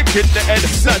cause it's sick in the head.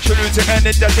 Naturally to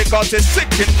energetic cause it's sick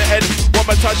in the head. When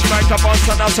I touch microphone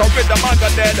and I saw rhythm I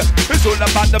got dead. It's all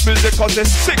about the music cause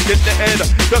it's sick in the head.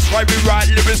 That's why we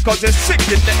write lyrics cause it's sick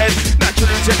in the head.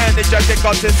 Naturally to energetic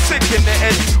cause it's sick in the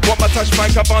head. When I touch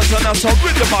microphone and I saw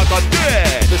rhythm I got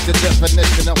dead. This the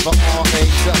definition of an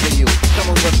R-A-W.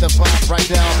 Coming with the vibe right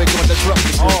now, we gonna disrupt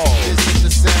the groove. This is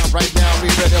the sound right now,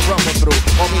 we ready to rumble through.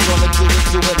 All we gonna do is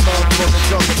do it love for the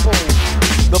jungle boom.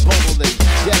 The bubbling,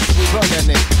 yes we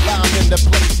running it. Live in the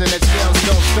place and it sounds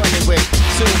so stunning with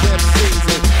 2 MCs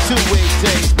and 2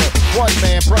 weekdays. But one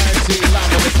man, Bryan G, live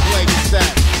on his place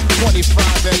that 25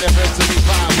 anniversary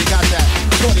vibe, we got that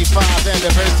 25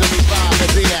 anniversary vibe to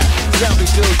be at. Sound we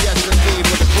do, yes indeed,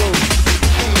 with the crew.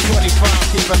 25,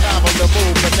 keep alive on the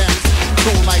move, and that's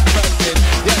cool like president.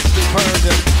 Yes, we burned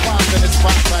it. 5 in the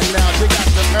spot right now, you got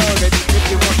to earn it. If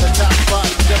you want the top spot,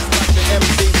 just like the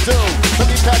MC2. Let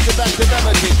me pass it back to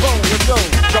melody. Boom, let's go.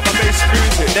 Drum and bass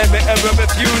music, never ever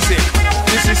refuse it.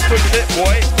 This is putting it,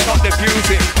 boy, not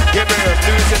diffusing. Get rid of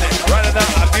losing it, running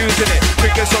out, abusing it.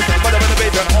 Quicker something, whatever the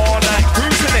baby, all night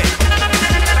cruising it.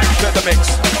 Shred the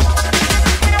mix.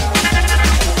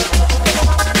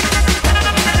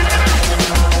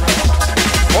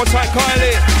 Outside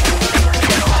Kylie.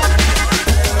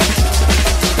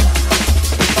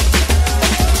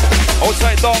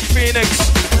 Outside Dark Phoenix.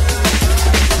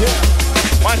 Yeah.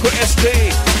 Michael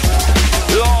ST.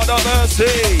 Lord of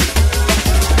Mercy.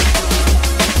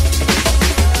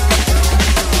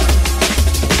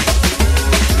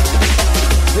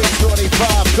 Big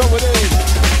 25, going in.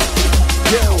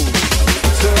 Yo,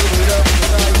 turn it up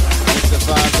tonight. It's the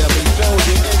vibe that we showed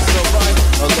you, it's so right.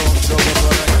 Along show the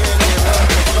brother in here on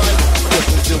the fight.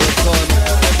 Listen to it called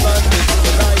London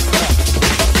tonight.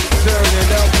 Turn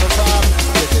it up the vibe.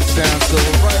 Make it sound so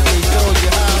right, we show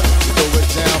you how. Throw it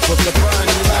down from the Bryan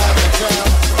live in town.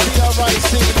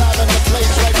 T.R.A.C live in the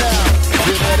place right now.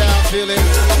 Feel it out, feel it.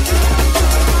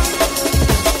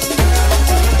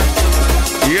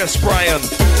 Yes, Bryan.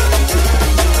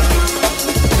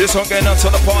 This one going out to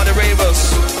the party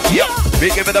ravers. Yeah,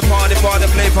 we give it a party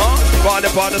flavor. Party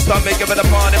star, we give it a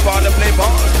party flavor.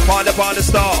 Party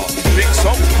star. Drink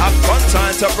some, have fun,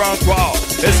 time Mr. Bronco.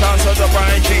 It sounds like the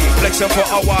Bryan G, flexing for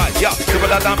a while, yeah. Give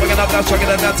it a damn, bringing up that, chugging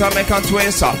it down, time make a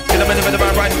twister. In the middle of the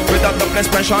right, without the flesh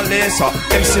pension laser.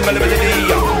 MC Mello,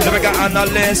 never got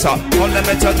analyzer.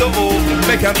 Unlimited the move,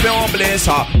 make him feel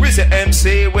blazer. We's the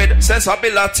MC with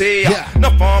sensibility. Yeah. No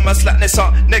form of slackness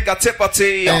or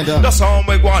negativity. And, the song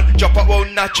we want, drop out will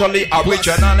naturally.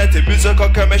 Originality, musical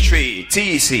chemistry,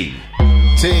 TC.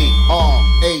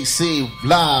 T.R.A.C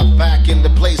live, back in the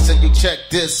place and you check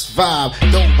this vibe.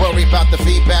 Don't worry about the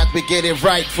feedback, we get it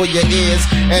right for your ears.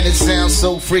 And it sounds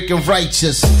so freaking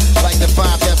righteous, like the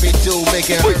vibe that we do, make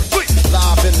it hurt.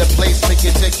 Live in the place, make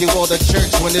it take you all to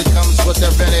church. When it comes with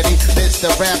the remedy, it's the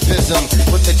rapism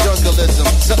with the jungleism,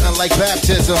 something like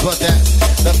baptism. But that's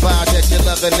the vibe that you're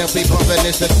loving and we bumping.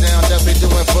 It's the sound that we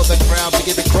doing for the crowd to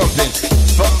get it crumping.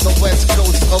 From the west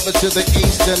coast over to the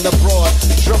east and abroad,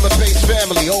 drum and bass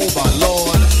family, oh my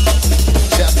lord.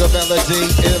 Shout to Melody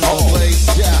in the place,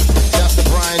 yeah. Shout to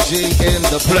Bryan G in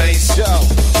the place, yo.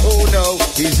 Oh no,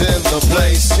 he's in the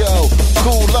place, yo.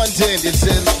 Kool London is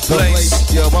in the place.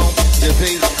 You want to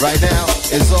be right now.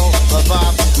 It's all the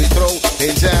vibes we throw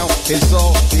it down. It's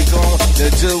all we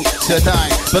gonna do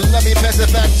tonight. But let me pass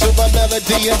it back to my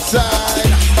melody inside.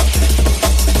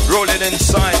 Rolling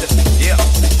inside, yeah,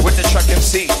 with the track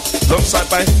MC, alongside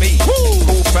by me,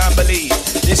 Kool family.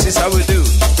 This is how we do,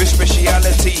 with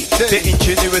speciality, the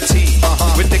ingenuity,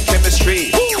 with the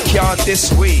chemistry. Can't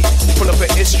this way, full of a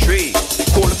history.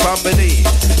 Kool family,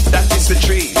 that is the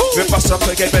tree. We bust up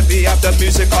again, baby, have the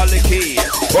musicality.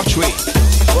 Watch we.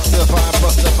 Bust the vibe,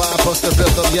 bust the vibe, bust the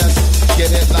rhythm, yes.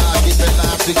 Get it live, keep it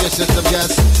live to your system,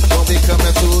 yes. When we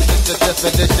coming through, this the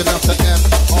definition of the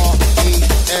F-R-E-S-H.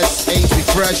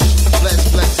 Refresh,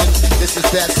 blessing, this is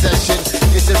that session.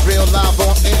 Is it real live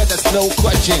on air? That's no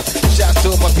question. Shouts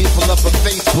to my people up on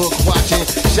Facebook watching.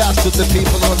 Shouts to the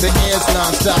people on the ears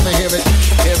non-stop and hear it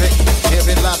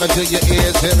live into your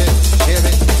ears. Hear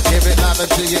it live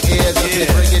into your ears. As we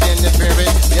bring it in the spirit,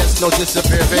 yes, no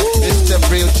disappearing. It's the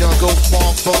real jungle,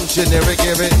 far from generic.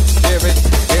 Hear it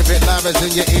live into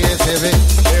your ears. Hear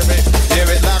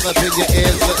it live into your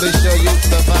ears. Let me show you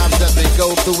the vibes that they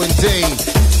go through indeed.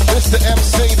 Mr.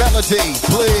 MC Melody,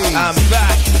 please. I'm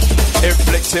back,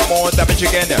 inflicting more damage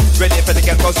again. Ready for the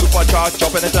get-go supercharge,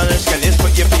 dropping the tonnage. Can this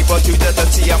put your people to the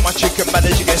T? I'm my chicken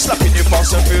manage again, slapping you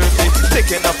fast and smoothly,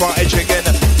 taking up our edge again.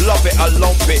 Love it, I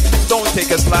love it. Don't take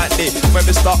us lightly. When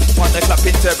we start on the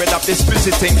clapping, tearing up this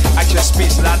visiting. Action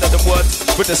speaks louder than words.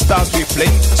 With the stars we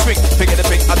fling, swing, figure the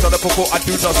thing. I don't know before I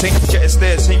do nothing. Just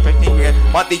there, same thing again.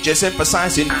 My DJ's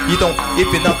emphasizing, you don't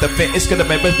even up the thing. It's gonna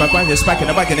be with my grind, it's back in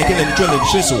the wagon again and drilling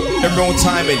shizzle. In real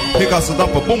timing, pick us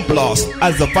up a boom blast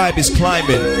as the vibe is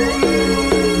climbing.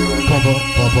 Boom, boom,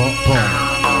 boom, boom, boom.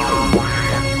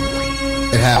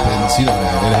 It happens, you know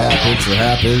that.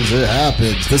 It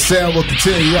happens. The sound will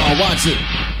continue, y'all. Watch it.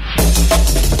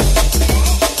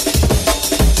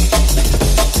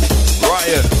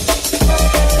 Bryan.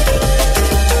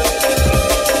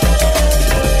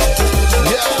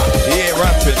 Yeah, he ain't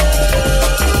rapping.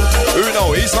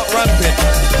 Uno, he's not rapping.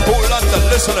 Kool London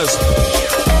listeners.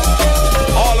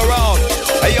 All around.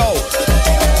 Hey yo.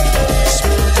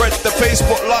 Spread the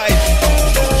Facebook live.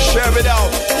 Share it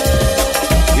out.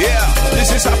 Yeah,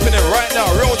 this is happening right now.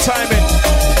 Real timing.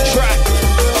 Track.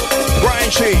 Bryan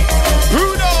G.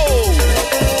 Uno.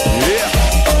 Yeah.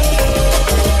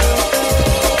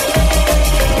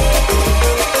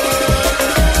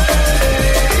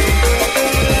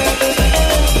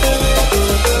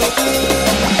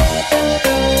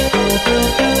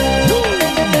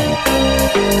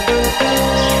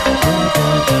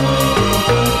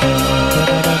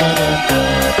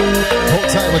 Hold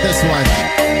tight with this one.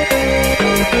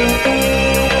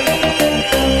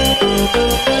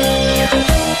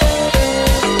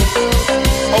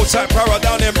 Hold tight, Para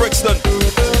down in Brixton.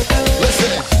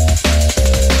 Listen.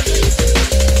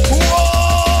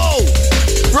 Whoa!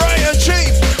 Bryan G.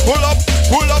 Pull up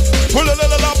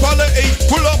on the E.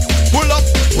 Pull up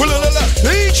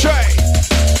DJ.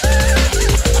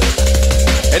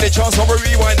 Any chance of a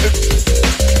rewind?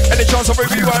 Any chance of a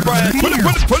rewind, Bryan? Pull it.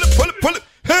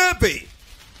 Heavy.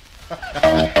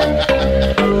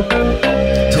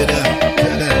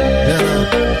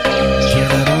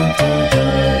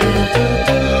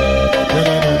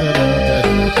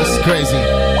 This is crazy.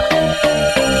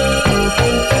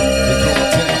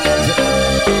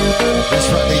 That's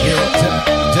right, they get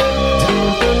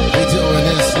we doing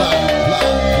this live.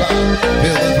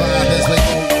 Feel the vibe as we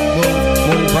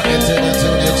move right into the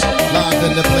tunage. Live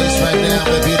in the place right now,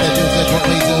 baby, the music what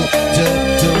we do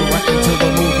right into the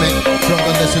movement. Drum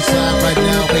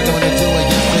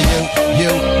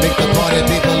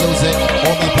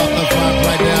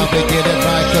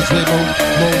we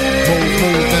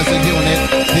move as a unit.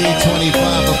 B25,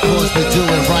 of course, we do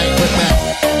it right with that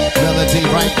melody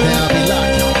right now. Be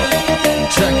locking,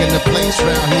 tracking the place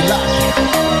round. He locking,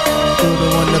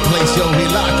 Kool on the place, yo, he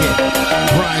locking.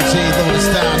 Bryan J on the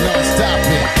style, non-stop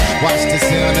it. Watch the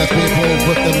sound as we move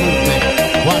with the movement.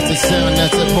 Watch the sound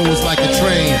as it moves like a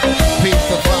train. Peep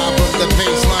the vibe of the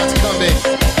bass lines coming.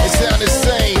 It sound the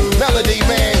same, melody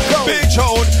man, go. Big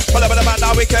tune, but man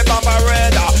now we keep on my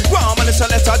radar. Wow, man, it's a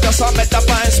letter just to make the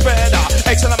fine spreader.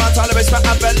 Excellent amount of respect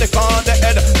and belly on the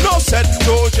head. No set,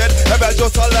 no jet, ever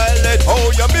just a let. Oh,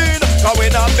 you mean? Cause we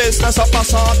not business of a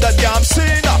song that damn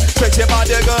scene. Sexy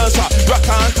body girls, rock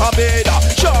and comedy.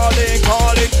 Charlie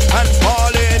calling and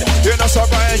calling. You know, so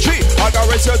Bryan G, I got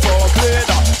ready to talk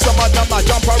later. Some of them I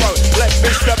jump around, let me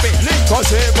step in, cause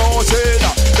he won't see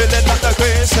that. Feeling like the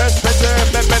greatest,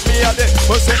 me a dick,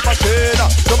 pussy machine.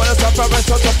 Some of the separate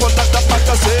to pull like the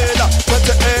magazine.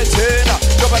 2018,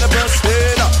 come on the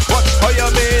Prestina. What are you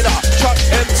mean? Chuck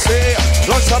MC,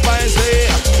 lots of Bryan Z.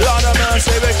 Lord of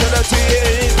mercy, we kill the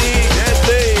T.A.C.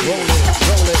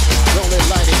 Roll it,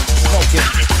 light it, smoke it.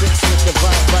 This is the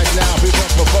vibe right now, we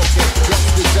won't provoke it. Yes,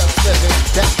 we just living,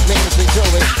 that means we do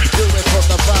it. Do it for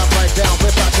the vibe right now, we're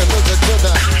about to lose it to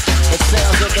the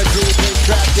sounds of the DJ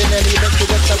trapped in any mix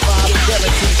with the vibe.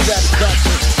 Guaranteed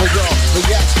satisfaction for your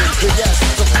reactions. But yes,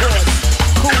 of course,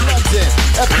 Kool London,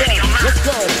 FM, let's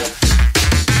go.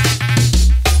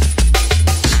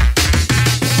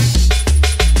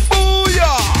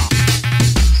 Booyah!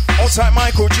 Outside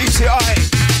Michael, GTI.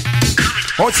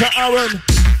 Outside Aaron.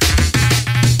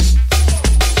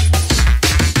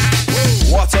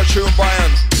 What a tune,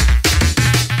 Bryan.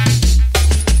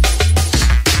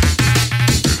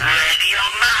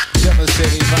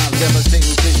 Devastating vibe,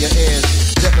 devastating to your ears.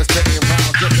 Devastating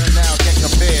rhyme, different now, can't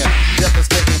compare.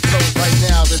 Devastating flow right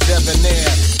now, the debonair.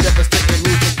 Devastating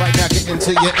music right now, get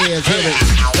into your ears. Hear it,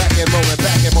 back and moving,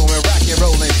 rock and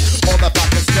rolling. All about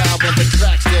the style when the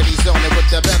track steady zoning. With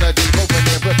the melody moving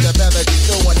it, with the melody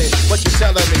doing it. What you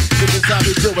telling me? This is how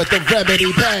we do it, the remedy,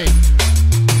 bang.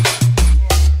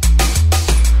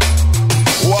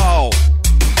 Wow.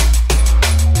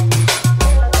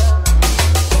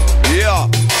 Yeah.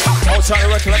 Outside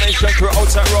Reclamation Crew,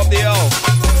 outside Rob the L.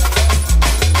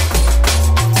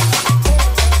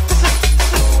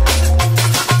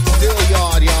 Still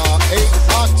Yard, y'all.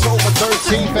 October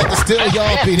 13th at the Still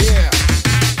Yard, be here.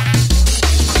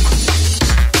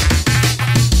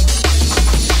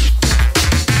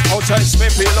 Outside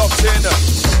Smithy, locked in.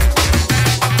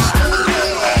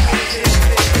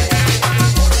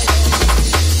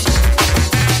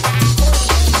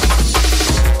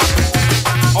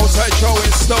 Outside Joe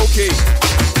in Stokey.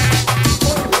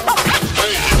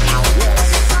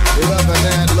 We loving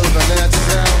that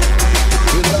sound.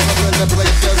 We loving the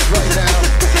place just right now.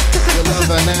 We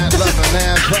loving that,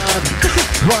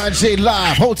 Bryan J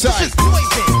live, hold tight.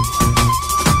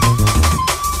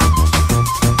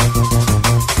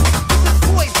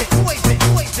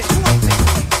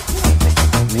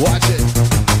 Watch it.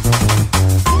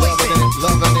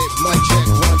 Loving it, mic check,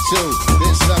 1, 2.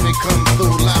 This time we come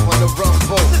through live on the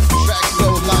rumble. Track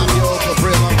so live, you're for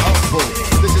real, I'm humble.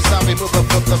 This is how we move up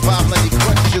the vibe, let me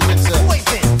crunch you into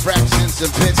fractions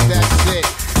and bits, that's it.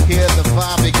 Hear the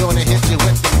vibe, we gonna hit you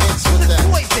with the hits with that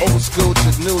old school to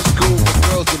new school with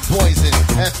girls and poison.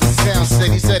 As the sound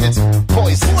said, he said it's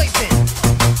poison.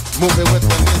 Moving with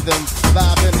the rhythm,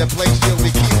 live in the place, yo, we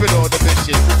keep it on the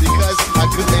mission. Because I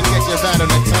couldn't get you out on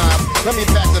the time. Let me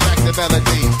pass it back the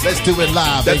melody. Let's do it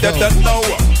live. No,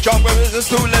 jump with the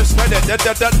two lips,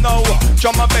 no,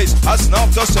 jump my bass, that's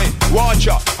enough to say. Watch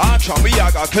out, action, we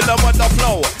are gonna kill them with the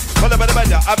flow. Pull up in the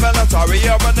bed, I fell we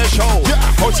are on the show.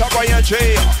 Outside Bryan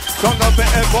J, don't go bit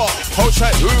ever.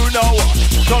 Outside who know,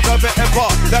 don't go bit ever.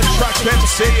 That track can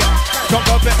see, don't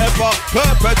go bit ever.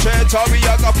 Perpetrator, we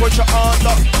are gonna put you on the.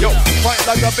 Yo, fight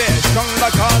like a bitch, strong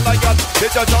like a lion.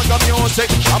 Did you join the music?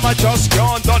 I'm a just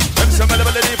gone done. Them some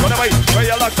melody for the way,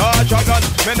 where you like a dragon.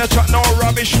 Men a chat no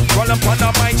rubbish, roll up on the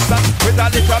mic stand. With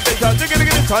a little bit of digging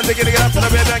it for the baby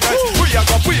guys.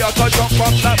 We are gonna jump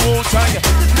from that Wu-Tang.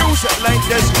 Music like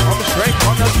this. I'm straight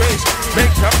on the streets.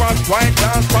 Make them rock, quiet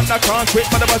dance from the concrete.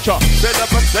 Mother butcher, fill up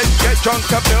a plate, get drunk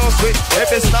and feel sweet. If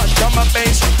it's not drum and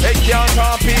bass, it can't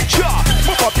compete.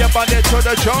 Move up your body to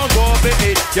the jungle,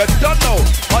 beat. You don't know,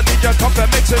 I need your cup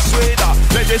and mix it sweeter.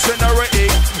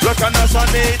 Medicinary, look on us on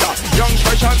need. Young,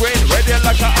 fresh and green, ready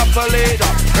like an apple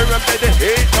leader. Remember the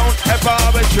heat, don't ever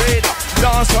retreat.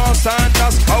 Dance on stand,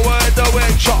 that's how we do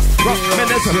it. Rock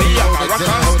minutes, me, I got rock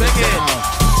and sting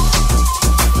it.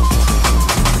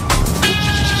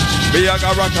 We are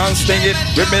gonna rock and sting it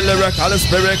with me lyrical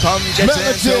spirit. Come get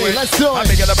into it. Let's do it. I'm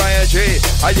making a Bryan G.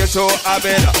 I used to have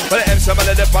it. But I'm some of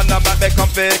the fun that make come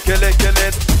fake. Kill it, kill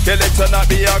it. Kill it tonight.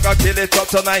 We are gonna kill it up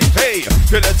tonight. Hey,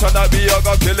 kill it tonight. We are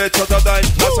gonna kill it up tonight.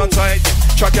 That's on tight.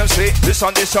 Track and see. This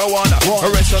on this one.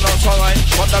 Original tonight.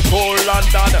 From the Kool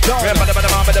London. Remember the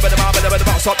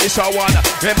boss up this one.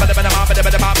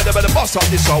 Remember the boss up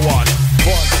this one.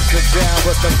 Sit down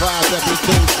with the vibe,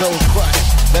 everything's so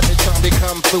crushed. Let me time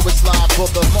become through, it's live for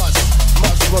the must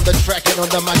on the track and on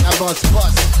the mic, I must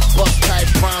bust type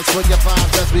rhymes for your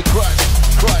vibes as we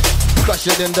crush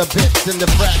it in the bits and the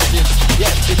fractions.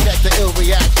 Yes, you get the ill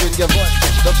reaction, you want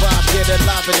the vibe, get it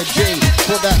live in the G.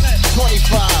 For that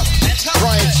 25,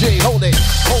 Bryan G, hold it down,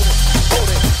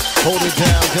 hold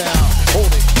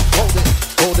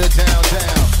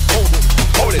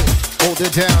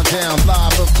it down,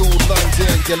 live from Kool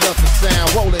London, you love the sound,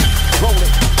 roll it down,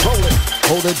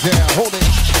 hold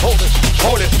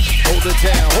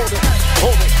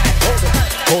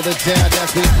it down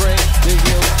as we bring to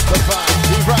you the vibe,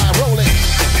 we ride, roll it.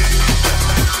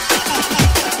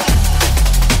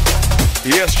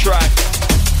 Yes, track.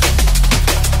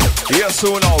 Yes,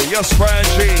 Uno. Yes, Bryan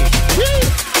G.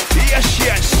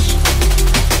 Yes.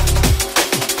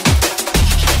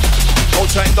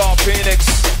 Old-time Don Phoenix.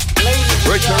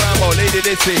 Richard Rambo, Lady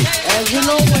Ditty. As you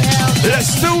know, we have.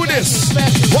 Let's do this.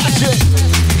 Watch it.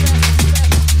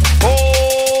 Oh.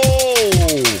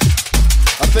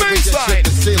 I think we just hit the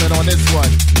ceiling on this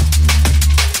one.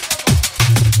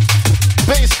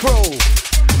 Bass crew.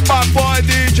 Bad boy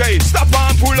DJ, stop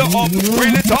and pull it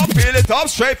up, feel it up,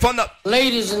 straight from the.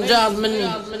 Ladies and gentlemen,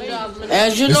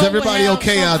 as you know, is everybody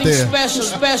okay out there?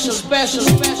 Special.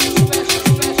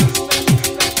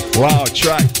 Wow,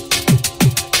 track.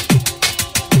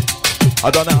 I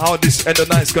don't know how this end of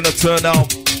the night's gonna turn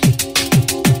out.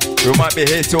 We might be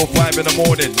here till 5 in the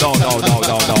morning. No.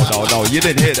 You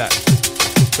didn't hear that.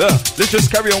 Let's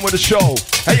just carry on with the show.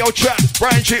 Hey, yo, track,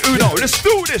 Bryan G. Uno, let's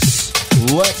do this.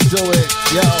 Let's do it,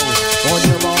 yo. On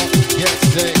your own, get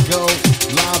set, go.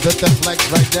 Live at the flex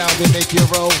right now, we make you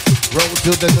roll. Roll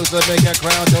to the news and make a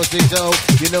crown, don't see dough.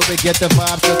 You know we get the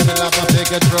vibes, just fill up a big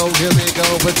control. Here we go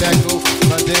with that group,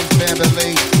 London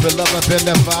family. Fill up in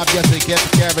the vibe, yes, we get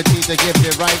guaranteed to give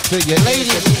you right to your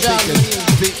ladies and gentlemen.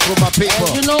 Speak for my people,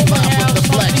 you know we have the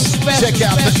flex. Check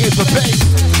out the East of Bass.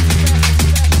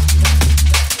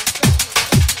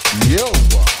 Yo.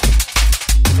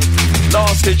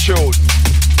 Nasty tune.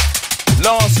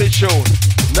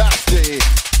 Nasty.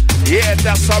 Yeah,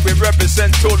 that's how we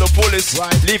represent all the bullets.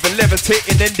 Right. Leaving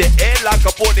levitating in the air like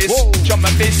a bullets. Drum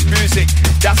and bass music.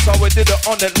 That's how we did it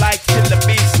on it like Killer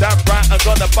Beats. That Bryan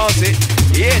gonna bounce it.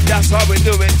 Yeah, that's how we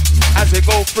do it. As we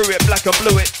go through it, black and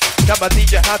blue it. Now my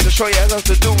DJ had to show you how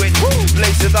to do it.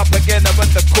 Blaze it up again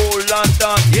with the Kool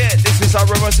London. Yeah, this is our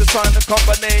reverse design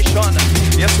combination.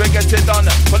 Yes, we get it done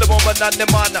for the woman and the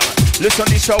man. Listen,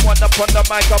 this show one up on the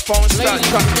microphone stand.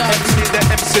 Track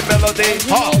MC melody.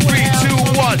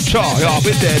 3, 2, 1. Sure, y'all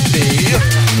be dead, Keep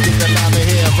the live in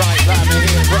here, right. Live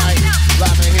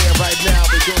in here right now.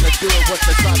 We're gonna do it what's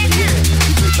the time of year.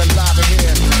 We keep it live in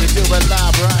here. We do it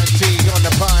live, Bryan T on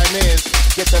the pioneers.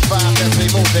 Get the vibe as we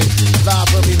move it.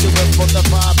 Live when we do it for the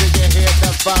vibe in your head.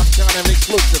 That vibe shining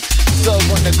exclusive. So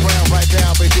on the ground right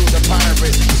now, we do the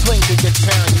pirate. Swing to your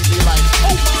town, you be like,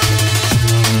 oh my.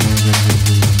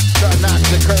 Try not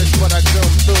to curse, but I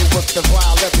come through with the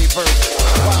wild every verse.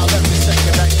 Wild every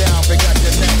second right now, we got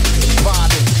your neck.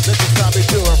 Body, this is how we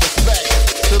do it, respect.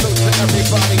 Salute to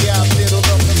everybody out there who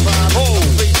love the vibe.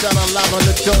 Please out alive on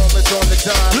the dome, it's on the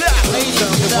time.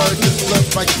 Tell the word just look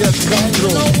like just come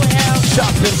through.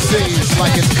 Chop and seize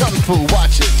like it's kung fu,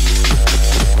 watch it.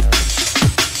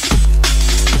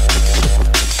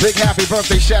 Big happy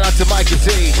birthday shout out to Mikey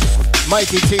T.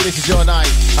 Mikey T, this is your night.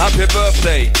 Happy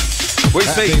birthday. We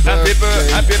say happy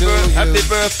birthday. Happy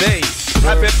birthday.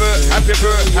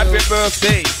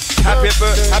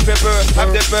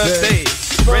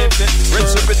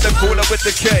 Rinse it with the cooler with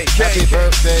the K. Happy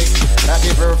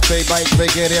birthday, Mike, they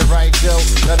get it right, yo.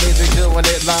 That means we doing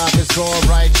it live, it's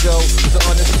alright, yo. So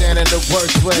understanding the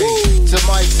worst way. To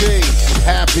Mike T,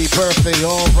 happy birthday,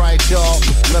 alright, y'all.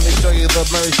 Let me show you the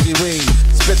mercy we.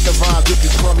 Spit the vibe, you can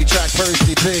call me Track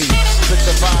Percy P. Spit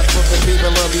the vibe for the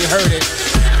people who you heard it.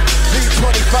 The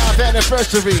 25th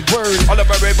anniversary, word. All of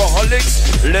my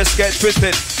Rainbowholics, let's get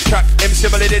twisted. track. MC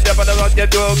Mello, the devil, the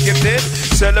dual gifted.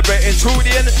 Celebrating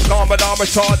Tudian, calm but I'm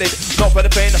retarded. Not for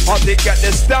the pain, hearted, get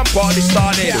this damn party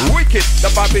started. Wicked, the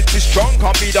vibe is strong,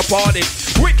 can't be the party.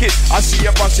 Wicked, I see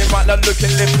you bouncing right now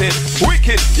looking lifted.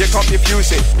 Wicked, you can't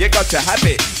refuse it, you got to have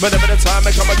it. Whenever the time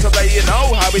I come to play, you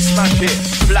know how we smash it.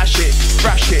 Flash it,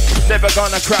 crash it, never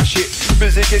gonna crash it.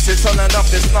 Music is it's on and off,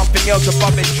 there's nothing else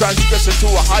above it. Transgressing to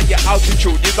a higher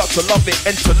altitude, you got to love it.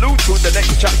 Interlude to the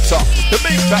next chapter, the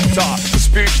main factor.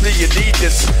 Spiritually you need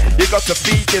this, you got to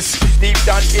feed this. Deep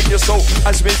down in your soul,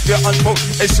 as we feel unfold.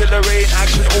 Accelerating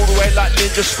action all the way like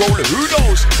Ninja Scroll. Who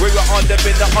knows, we were on them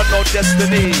in the unknown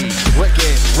destiny.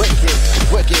 Wicked, wicked,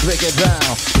 wicked, wicked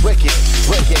round. Wicked,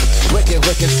 wicked, wicked,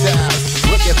 wicked style.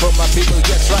 Wicked for my people,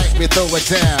 yes right, we throw it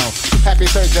down. Happy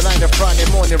Thursday night and Friday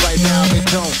morning right now. We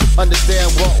don't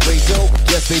understand what we do,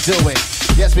 yes we do it.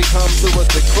 Yes we come through with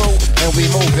the crew and we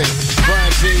move it.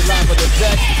 Bryan G live on the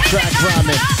deck, track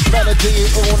rhyming. Melody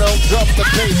uno, drop the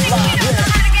bass live,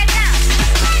 yeah.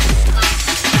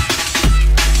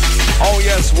 Oh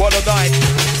yes, what a night.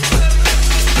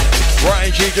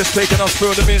 Bryan G just taking us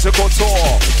through the musical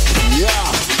tour.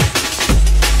 Yeah.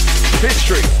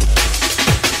 History.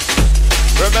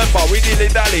 Remember, we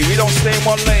dilly-dally, we don't stay in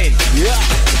one lane. Yeah.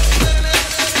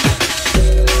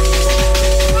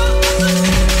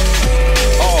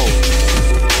 Oh.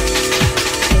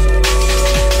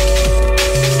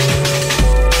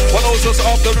 For those of us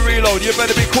after the reload, you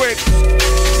better be quick.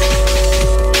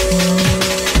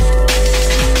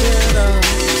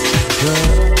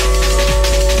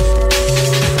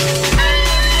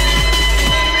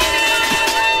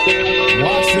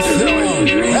 Watch the song.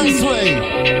 That's way.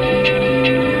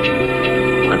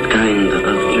 What kind of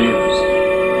dreams?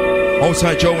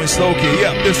 Outside Joe and Slokey,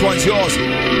 yeah, this one's yours.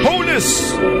 Hold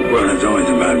this. Well, it's always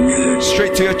about music.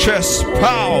 Straight to your chest,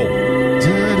 pow.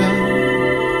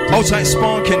 Outside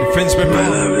Sparking, Finsbury I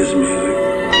Brown. love this music.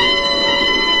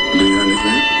 Do you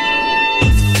understand?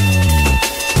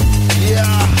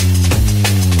 Yeah.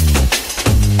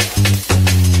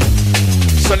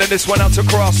 Sending this one out to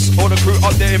Cross, all the crew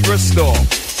up there in Bristol.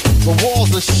 The walls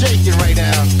are shaking right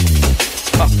now.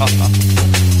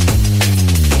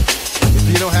 If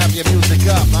you don't have your music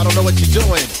up, I don't know what you're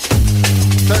doing.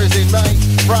 Thursday night,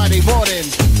 Friday morning,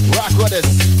 rock with us.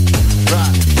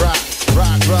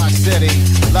 Rock City.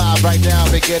 Live right now,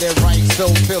 we get it right,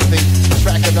 so filthy.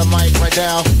 Tracking the mic right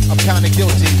now, I'm kinda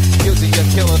guilty. Guilty of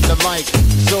killing the mic.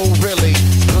 So really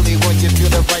when you feel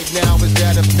it right now, is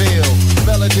that a feel?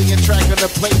 Melody and track on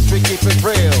the place, we keep it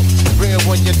real. Real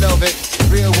when you love it,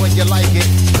 real when you like it,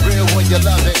 real when you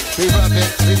love it. We love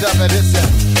it, it's a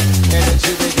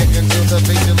energy, we get into the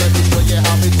beat and let me show you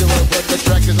how we do it. When the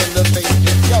track is on the bass,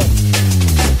 yo.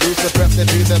 Use the breath to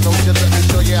be the notion, let me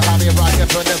show you how we rock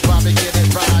it from the bomb and get it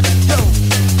right. Yo!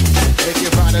 Make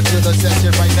it right into the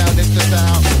session right now, it's the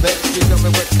sound. Let's keep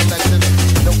coming with collection.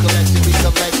 No collection, we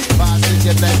collect. Vibes in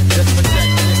your neck, just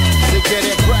protect it. To get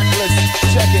it reckless,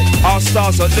 check it. Our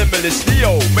stars are limitless,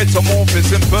 Leo,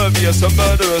 metamorphosis, impervious, and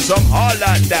murderers. I'm hard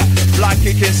like that. Fly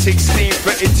kicking 16,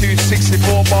 32,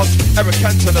 64 bars. Eric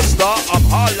Cantona star, I'm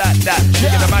hard like that.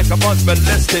 Kicking the microphones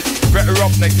molested, better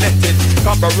off neglected.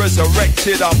 Come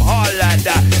resurrected, I'm hard like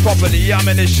that. Properly, I'm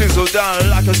in it, chisel down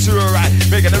like a sewer rat.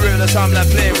 Making the realest, I'm like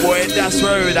Playboy, that's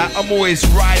where that. I'm always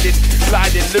riding,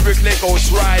 gliding, lyrically goes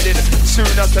riding.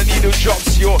 Soon as the needle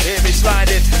drops, you'll hear me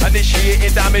sliding.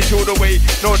 Initiating damage all the way,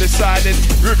 no deciding.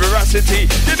 Riveracity,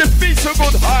 you defeat so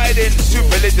good hiding. Super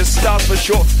religious stars for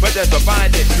sure, but there's a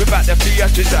binding. Without the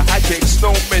theatrics, the hijinks,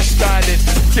 no misguiding.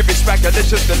 Give it back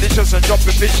delicious, and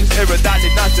dropping vicious.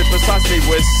 Aerodynamic, nasty, precisely,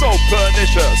 we're so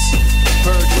pernicious.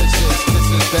 Pernicious, this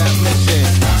is that mission.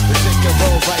 The take a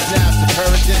roll right now, it's a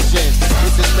perdition.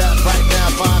 This is that right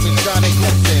now, Bob and Johnny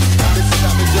glisten. This is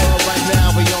how we do it right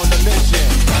now, we on the mission.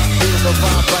 Feel the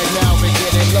vibe right now, we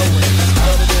getting lowered.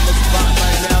 Loaded in the spot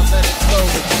right now, let it flow,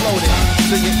 exploding.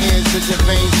 To your ears, to your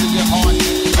veins, to your heart.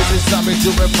 This is how we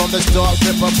do it from the start,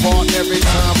 rip apart every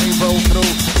time we roll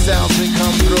through. Sounds we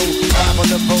come through, live on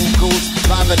the vocals,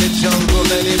 live in the jungle,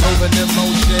 let it move in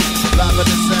motion. Live on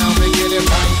the sound, we get it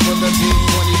right from the beat.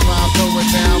 25 going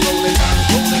down, roll it,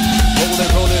 hold it, hold it,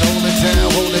 hold it, hold it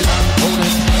down, hold it, hold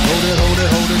it, hold it, hold it,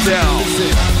 hold it down.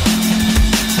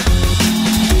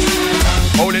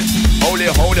 Hold it, hold it,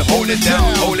 hold it, hold it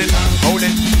down, hold it, hold it,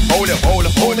 hold it, hold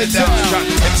it, hold it down. Track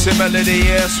MC Melody,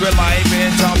 yes, we're live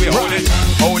in town. We hold it,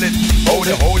 hold it, hold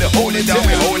it, hold it, hold it down.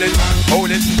 We hold it, hold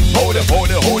it, hold it, hold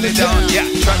it, hold it it down. Yeah,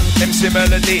 track MC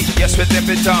Melody. Yes, we dip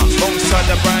it down. Alongside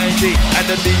the Bryan G and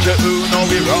the DJ Uno,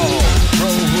 we roll.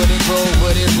 Roll with it, roll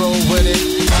with it, roll with it.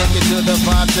 Take it to the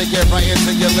vibe, take it right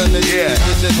into your limit. Yeah.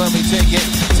 This is when we take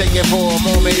it for a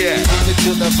moment. Yeah. Take it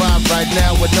to the vibe right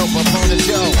now with no proponent,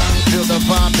 yo. Feel the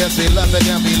vibe, yes, we love it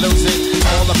and we lose it.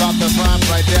 All about the vibe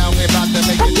right now, we about to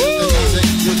make it to the music.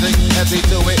 Music as we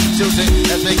do it, choose it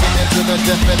as we get into the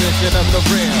definition of the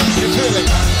real. You feel it?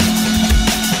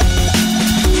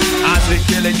 As we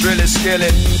kill it, drill it, skill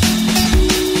it.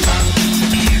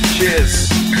 Cheers.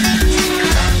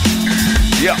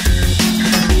 Yeah.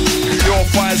 Your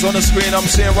fire's on the screen, I'm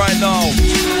seeing right now.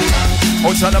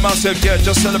 Oh, tell them massive, yeah,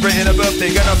 just celebrating a birthday.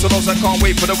 Get out to those that can't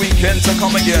wait for the weekend to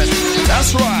come again.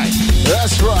 That's right.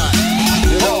 That's right.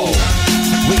 You know,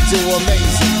 we do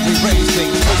amazing. We raise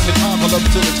things, push an envelope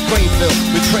till it's green filled.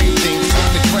 We trade things, hit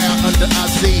the ground under our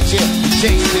siege. Yeah, we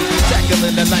change things,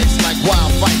 tackling the nights like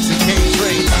wild fights and cage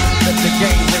rings. Let the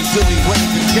game ring till we win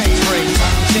the game rings.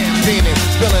 Champagning,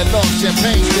 spilling off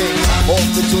champagne things. All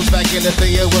the tools back in the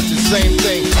day, it was the same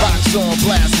thing. Box on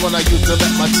blast when I used to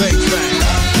let my tape bang,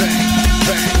 bang,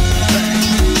 bang, bang,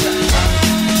 bang.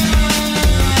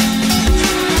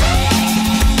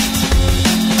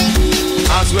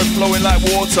 As we're flowing like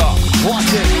water.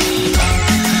 Watch it.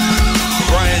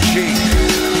 Bryan G.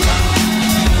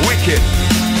 Wicked.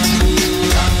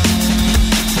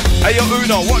 Hey yo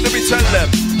Uno, what did we tell them?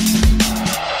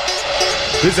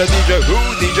 This is DJ who,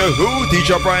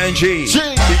 DJ Bryan G.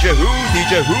 DJ who,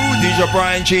 DJ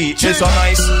Bryan G. It's a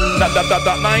nice,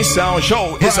 that nice sound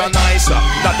show. It's a nice,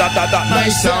 that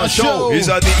nice sound show. It's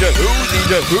a DJ who,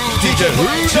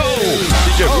 show.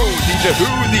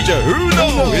 DJ who,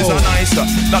 no. It's a nice,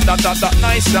 that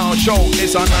nice sound show.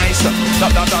 It's a nice,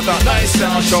 that nice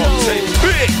sound show. Say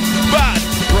big, bad,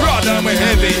 broad and we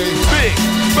heavy. Big,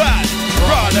 bad,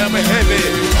 broad and we heavy.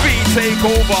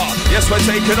 Takeover. Yes, we're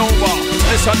taking over.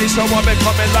 Listen, this one we're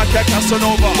coming like a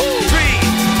Casanova.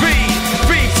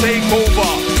 V takeover.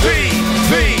 V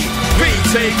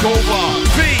takeover.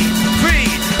 V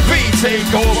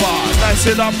takeover. Nice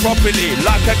it up properly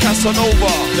like a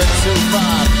Casanova. The 2-5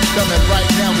 coming right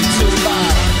now. We 2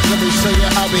 live. Let me show you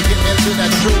how we get into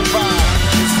that true vibe.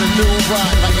 It's the new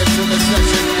ride, right into the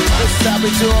session. This is how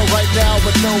we do it right now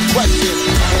with no question.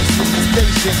 Into the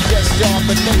station, yes, y'all,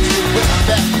 the nation with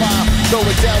that vibe. Throw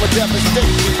it down with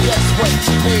devastation. Yes, what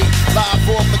you need, live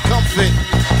off the comfort.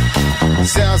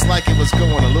 Sounds like it was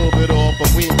going a little bit off, but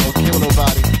we ain't gonna kill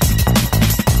nobody.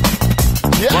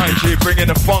 Yeah. Bryan G bringing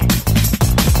the funk.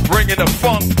 Bringing the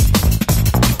funk.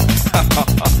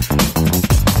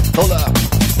 Hold up.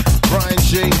 Bryan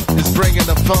G is bringing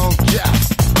the funk, yeah.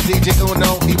 DJ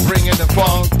Uno, he bringing the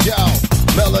funk, yo.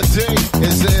 Melody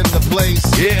is in the place,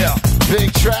 yeah.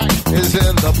 Big Track is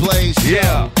in the place,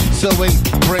 yeah. So we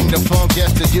bring the funk,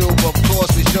 yes, to you. Of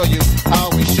course, we show you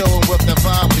how we showing with the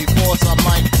vibe. We force our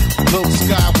mic, Luke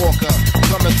Skywalker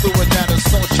coming through with that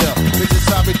assault ya. This is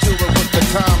how we do it with the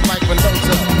time like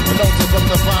Minota from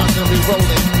the vibes and we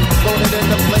rolling. Loaded in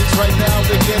the place right now,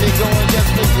 we get it going, yes,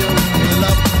 we do. We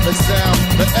love the sound,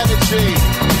 the energy.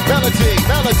 Melody,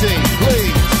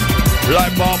 please.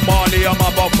 Like Bob Marley, I'm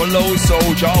a Buffalo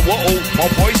soldier. Whoa, my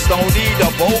voice don't need a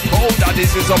vocoder.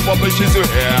 This is a proper shizzle.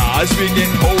 Yeah, as we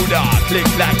get colder. Click,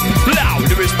 clack, blow.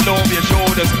 Lyrics blow off your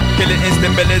shoulders. Killing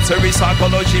instant military,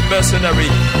 psychology, mercenary.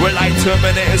 We're like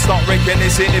Terminators, not wrecking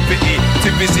this iniquity.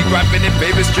 Too busy grabbing it,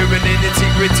 babies, during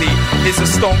integrity. It's a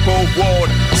stone cold world.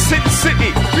 Sin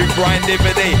City. We grind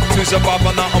every day to survive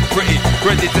on that pretty.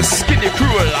 Ready to skin your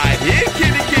crew alive. Yeah,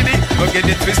 kitty. Don't get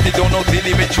it twisted, don't know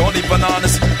dealing with Johnny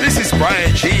Bananas. This is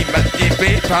Bryan G,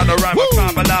 b2b, panorama,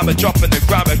 crime lava, dropping the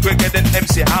grabber quicker than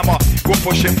MC Hammer. We're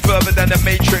pushing further than the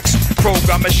Matrix.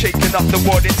 Programmer shaking up the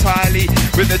world entirely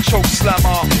with the choke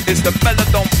slammer. It's the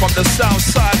melodon from the south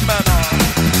side manor.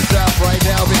 South right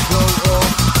now we go off.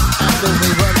 After we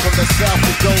run from the south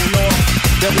we go north.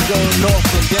 Then we go north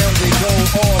and then we go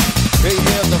off. They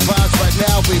hear the vibes right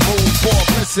now we move forth.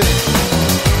 Listen,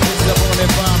 it's the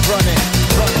morning vibe running.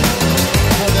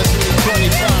 For the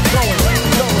 325 going.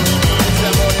 It's the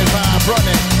morning vibe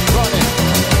running.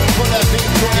 For that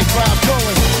 325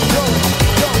 going.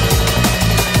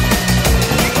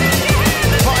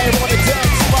 Fire on the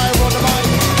decks, fire on the mic,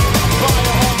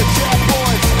 fire on the chat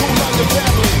boys, Kool on the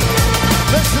family.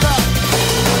 Listen up.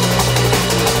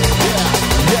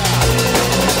 Yeah.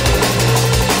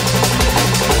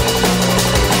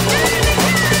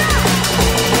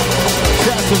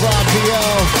 Shout to Rob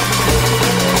PL.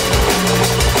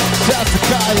 Shout to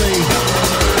Kylie.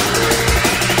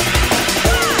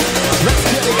 Let's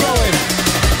get it going.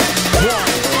 1,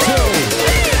 2.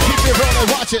 Keep it rolling,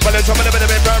 watch it. By the time of the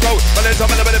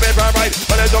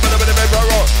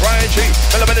Bryan G,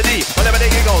 melody, melody,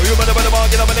 go. You better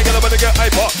market, I'm gonna get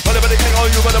hyper. Melody, go.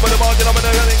 You better market, I'm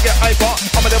gonna get hyper.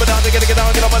 I'm gonna down to get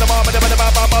down, get on the mom, and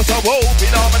myself. Whoa,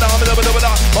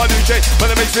 my new J,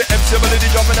 when it makes the MC melody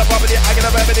jumping up, I can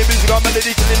have any music on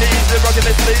melody, killing the easy, rocking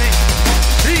this lady.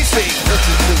 Easy.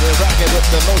 Listen to it, rockin' with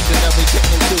the motion that we get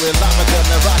into it. Lava gun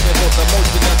and rockin' with the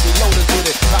motion that we load into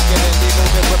it. Rockin' and we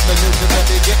moving with the music that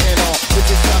we getting on. This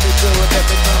is how we do it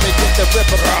every time we get the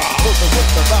ripper on. Moving with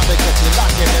the rhyme because we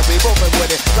lockin' and we moving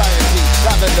with it. Bryan G,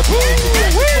 loving the blues, we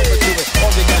moving to it.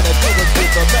 All you gotta do is do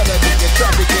the melody and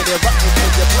drop it, get it rockin' to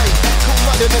your place.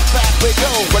 Kool in the back we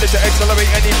go. Ready to accelerate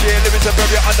any shit, living to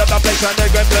preview under the place and they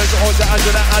go pleasure. On the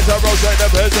Angela as a rose in the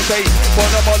presentation. For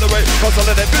the moderate,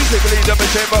 consolidate musically, the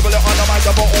machine bubble on the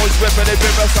microphone, always ripping it,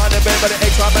 ripping, sounding, baby, the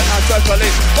excitement and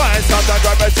circling. Fine sound and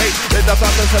gravitate. In the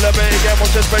fact to celebrate again,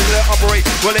 watch this space let operate.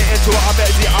 Rolling into it,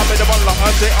 I'm in the one like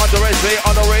I say, underestimate,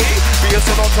 honorate. Be a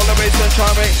son of toleration,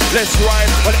 charming. Let's ride.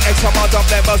 When the X amount of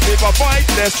them must be for fight.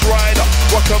 Let's ride.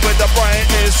 Walking with the Bryan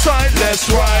inside. Let's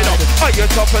ride. Are you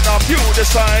tough enough? You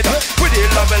decide. With the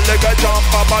loving leg a jump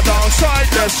up and downside.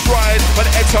 Let's ride. When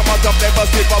the X amount of them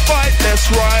must be for fight. Let's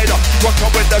ride.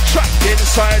 Walking with the track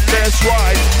inside. Let's ride.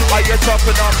 Are you tough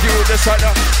enough? You decide.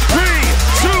 3,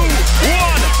 2,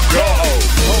 1, go.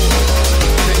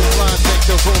 Take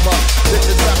the room up. This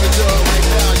is how we do it right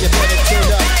now. You better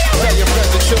tune up. Tell your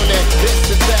friends to tune in.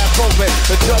 This is that moment.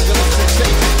 The jungle is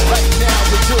sensation. Right now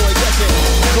we do it. Yes, it.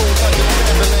 Kool under the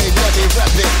family. Let me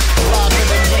rap it. Live in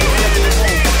the place. Let me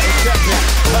move. Step it.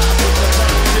 Live with the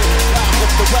magic. Live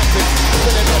with the weapon.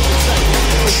 Put it up in second.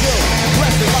 For you.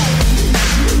 Press it up.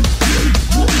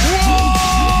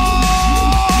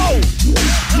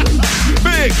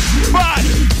 Big, bad,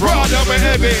 broad over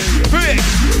heavy. Big,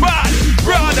 bad,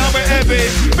 broad over heavy.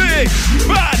 Big,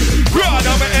 bad, broad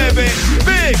over heavy.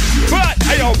 Big, bad.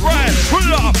 Hey yo, Bryan,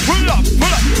 pull up, pull up,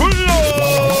 pull up, pull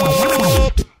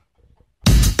up.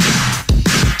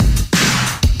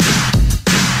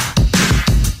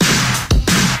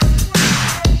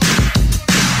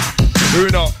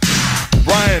 Uno,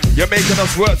 Bryan, you're making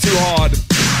us work too hard.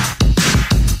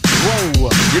 Whoa,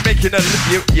 you're making the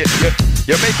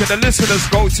listeners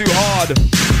go too hard.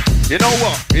 You know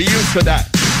what? You're used to that.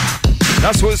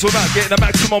 That's what it's all about, getting the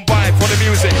maximum vibe for the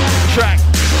music track.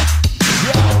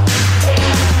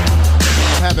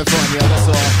 I'm having fun, yeah, that's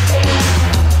all.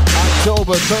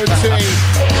 October 13th,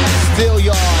 Steel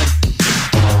Yard.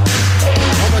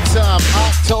 One more time,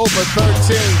 October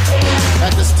 13th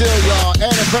at the Steel Yard.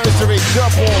 Anniversary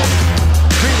jump off.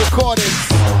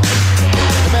 Pre-recordings.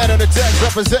 The man on the deck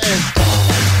representing.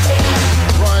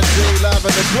 Bryan G live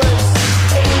in the place.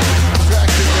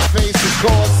 Tracks in your face, of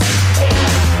course.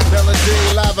 Melody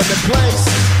live in the place.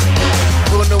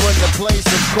 Bruno in the place,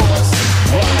 of course.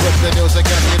 Rock with the music,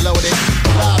 got me loaded.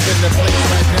 Live in the place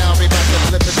right now. We about to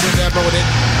flip it to that molded.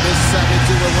 This is how we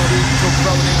do it when we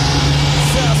promote it.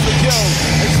 Sounds for you,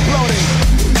 exploding.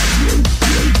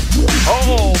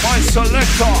 Oh, my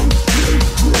selector.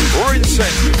 Rinse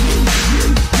it.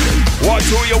 What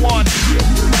do you want?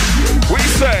 We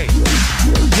say,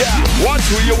 yeah. What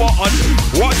do you want?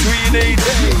 What do you need?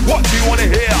 What do you want to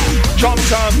hear? Jump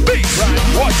time beats.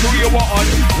 What do you want?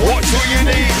 What do you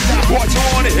need? What do you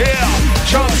want to hear?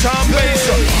 Jump time bass.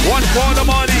 1 for the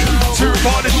money, 2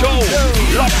 for the show.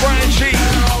 Love Bryan G,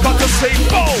 got to say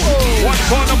oh. 1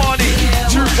 for the money,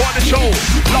 2 for the show.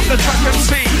 Love the track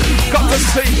MC, got to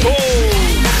say oh.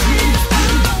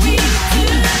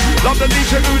 Love the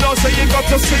DJ Uno, say you got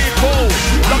to see Kool.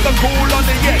 Love the Kool on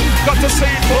the yeah, got to see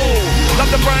Kool.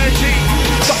 Love the Bryan G,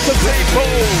 got to see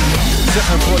Kool.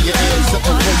 Something for your ears,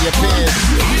 something for your peers.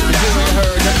 You ain't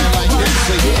heard nothing like this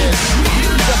for years.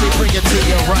 Let me bring it to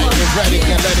you right and ready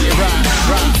and let it rock,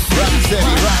 rock, rock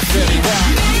steady, rock steady, rock.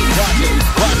 Watch it,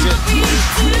 watch it.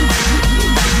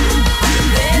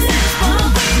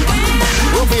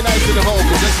 We'll be nice to the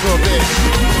vocals just for a bit.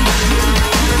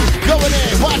 Going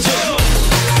in, watch it.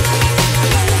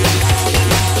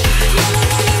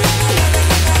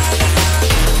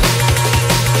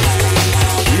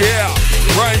 Yeah,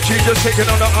 Bryan G just taking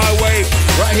on the highway.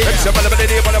 Right here. It's a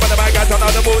melody, but I got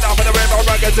another mood. I'm in the river,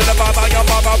 I get to the baba, your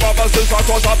since I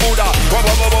saw some Buddha.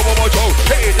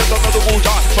 Hey, just another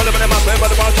Buddha. But I'm in my bed, but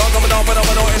I'm talking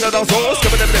phenomenal in the dance hall.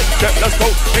 Skip it a minute, let's go.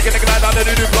 Make it like that,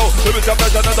 the new flow. Who is the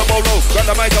version of the bolo? Grab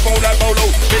the microphone like bolo.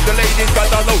 Make the ladies got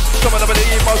down low. Some of them are the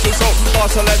emotions so.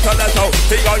 Marshall, let's out.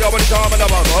 Here you go, time in the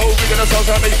mouth. Oh, we're gonna sell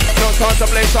some meat. No time to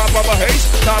play, time for my haste.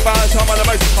 Time by some of the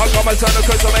mates. I'll come and send a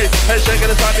curse of me. Head shaking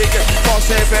the time, get fast,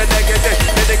 safe, and negative.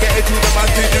 Then they get into the man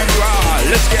to do.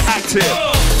 Let's get active.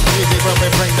 Easy when we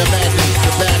bring the madness,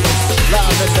 the badness.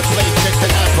 Live in the place, check the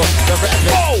apple, the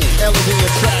rappers. LED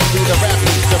attract me, the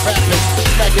rappers.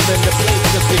 Smack it in the place,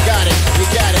 cause we got it.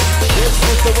 This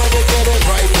is the way to get it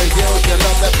right for you. You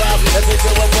love the vibe, and we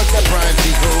do it with the Bryan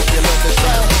group. You love the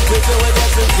sound, we do it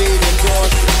as indeed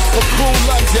indoors. The Kool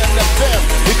lunch and the film,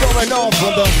 we going off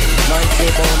from the night to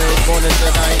morning to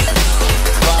night.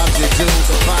 Vibes you do,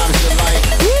 the vibes you like.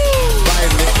 Right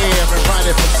in the air and right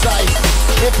in precise.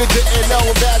 If you didn't know,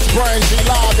 that's Bryan G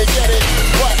live to get it.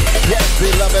 What? Yes, we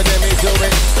love it and we do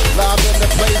it. Live in the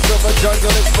place of a jungle,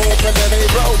 it's moving and they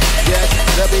roll. Yes,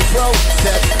 they'll be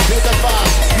protest. To the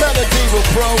vibe, melody will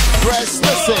progress.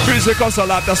 Listen. Music us a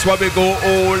lot, that's why we go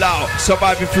all out.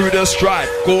 Surviving through the strife,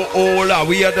 go all out.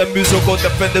 We are the musical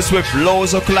defenders with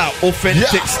loads of clout.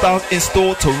 Authentic styles in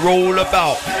store to roll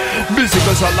about. Music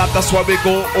us a lot, that's why we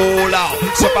go all out.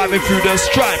 Surviving through the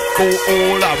strife, go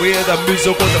all out. We are the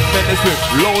musical defenders with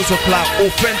loads of clout.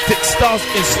 Authentic styles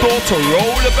in store to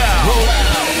roll about. Roll out.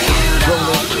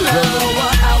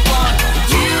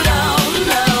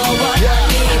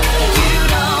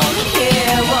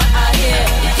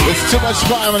 There's too much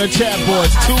fire on the chat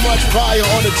boards. Too much fire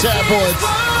on the chat boards.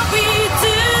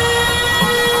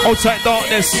 Outside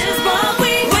darkness.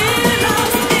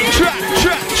 Track.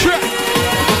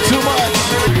 Too much.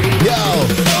 Yo,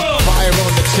 fire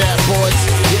on the chat boards.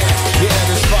 Yeah,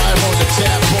 there's fire on the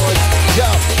chat boards.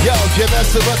 Yo, you're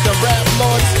messing with the rap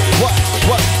lords. What?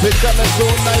 We're coming so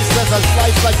nice as I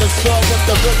slice like a saw with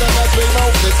the rhythm as we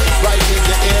roll this. Right in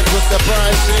the end with the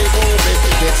Bryan G movement.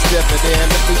 It's different in.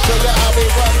 Let me show you how we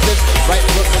run this. Right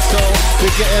with the soul. We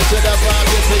get into the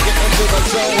vibe, yes, we get into the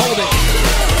zone. Hold it.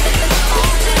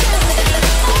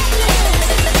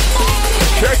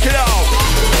 Check it out.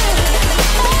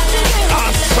 I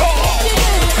saw.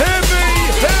 Heavy.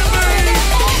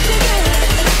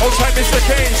 Outside Mr.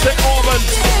 Kane, St.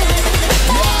 Albans.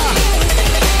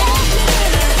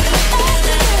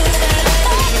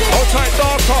 Outside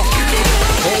Darker.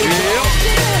 Yep.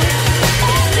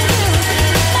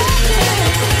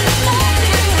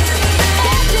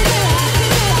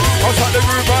 Outside the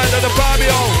Groove Band and the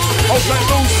Fabio. Outside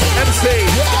Loose MC.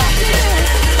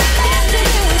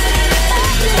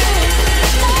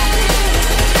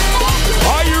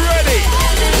 Are you ready?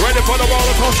 Ready for the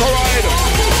roller coaster ride?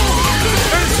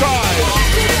 Inside.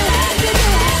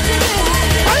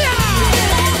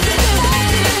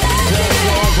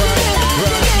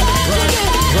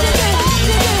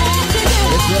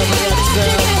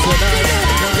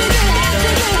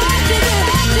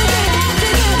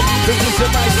 This is a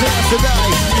nice dance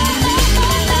tonight.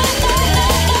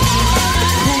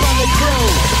 Kool on the crew.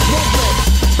 Movement.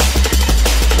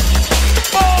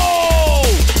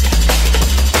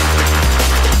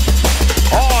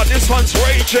 Oh, this one's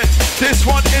raging. This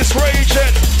one is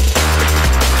raging.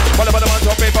 Follow by the man's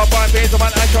on paper, fine paint, the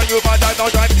man action, you man die, no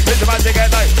drive. It's the man to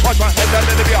get light. Watch my head down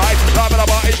in the behind. Live in the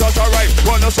bar, it's just alright.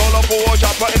 Run the solo for a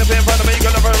shot, but in the plane in front of me,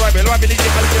 you're never right. Right, me, you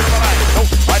can't my mind. No,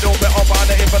 I don't bet up on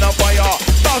the infinite fire.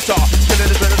 Bouncer,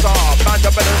 killing the spirit top. Man, the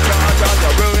better charge,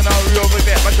 ruin out real with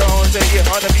me. My drone, say,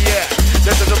 yeah, on the beer.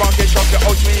 This is the rocket shop, you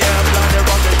out me, yeah, blind, you're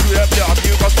rocket, you have blood.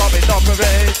 You can stop it, not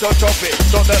prevent it, so chop it.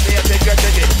 Don't let me take your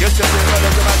ticket. You're still in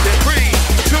the magic. 3,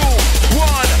 2,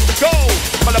 1, go!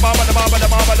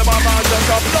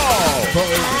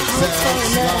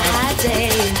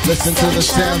 Listen to the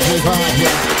sounds we vibe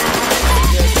here.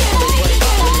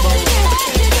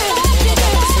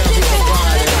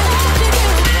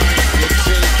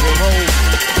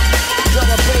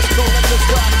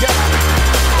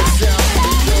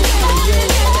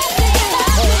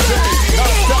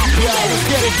 Let's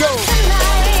get it, go!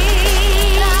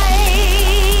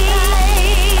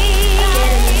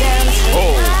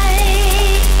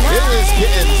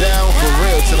 Getting down for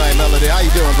real tonight, Melody. How you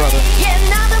doing, brother?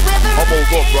 I'm all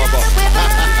good, brother.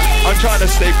 I'm trying to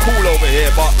stay cool over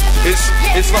here, but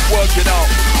it's not working out.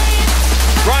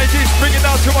 Bryan G's bringing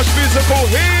down too much musical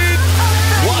heat.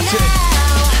 Watch it.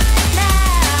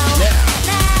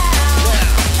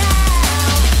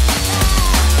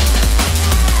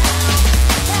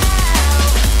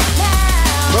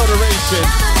 Moderation.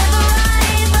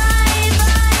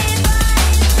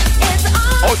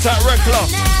 Outside Reckler.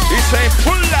 He's saying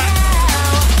pull that.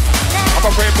 I'm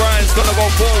afraid Bryan's gonna go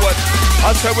forward.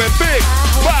 I said we're big,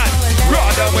 bad,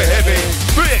 rather we're heavy.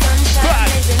 Big, bad,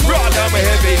 rather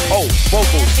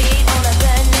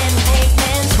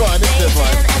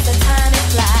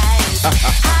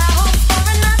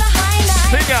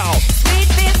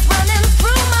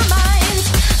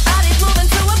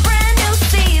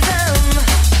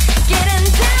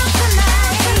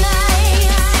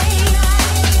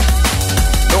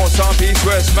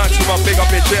big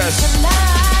up your chest.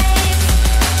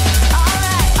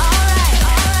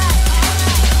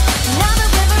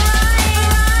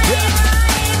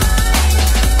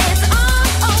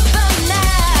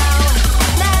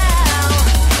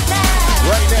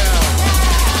 Right now,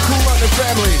 Kool and the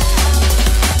family.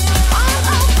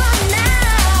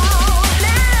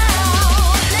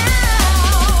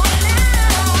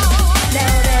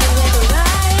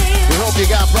 We hope you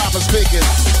got proper speakers.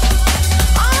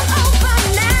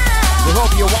 We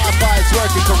hope your Wi-Fi is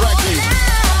working correctly.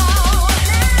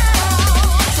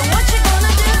 So what you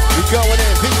gonna do? We're going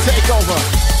in, big takeover.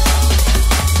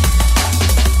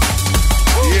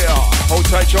 Yeah, hold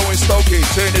tight, Joe and Stokey.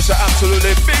 Saying it's an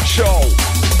absolutely big show.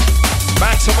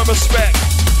 Maximum respect.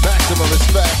 Maximum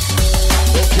respect.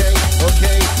 Okay,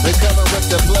 okay, we're coming with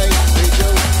the play. We do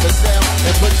the sound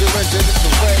and put your engine in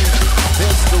the way.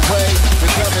 This the way. We're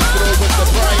coming through with the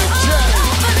Bryan J.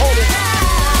 Hold it.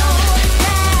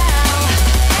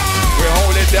 We're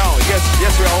holding down. Yes,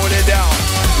 yes, we're holding down.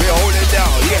 We're holding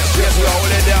down. Yes, yes, we're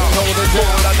holding down.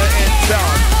 Forward on the end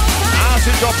town. As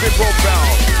we drop it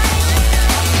profound.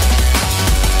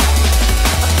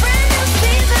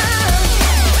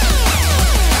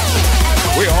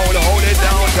 We hold it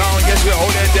down, down. Yes, we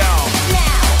hold it down.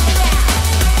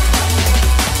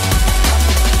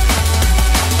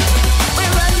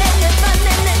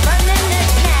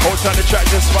 Hold on the track,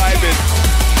 just vibing.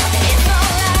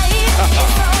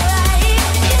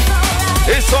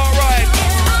 It's alright.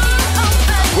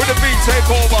 With the beat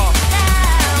takeover.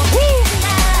 Woo!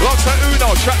 Alongside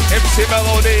Uno, track MC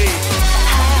Melody.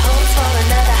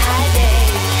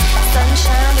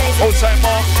 Hold tight,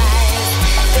 Mark.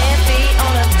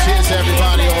 Cheers to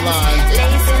everybody online.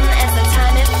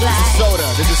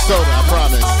 This is soda, I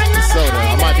promise. It's soda.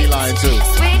 I might be lying too.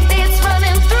 It's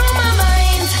running through my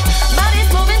mind. Body's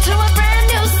moving to a brand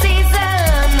new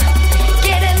season.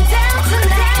 Getting down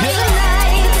tonight.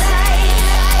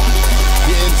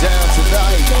 Getting down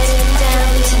tonight. Getting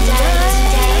down tonight.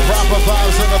 Proper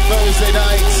vibes on a Thursday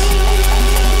night.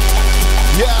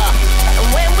 Yeah.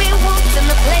 When we walked in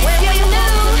the place you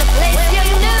knew,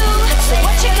 so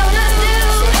what you gonna do?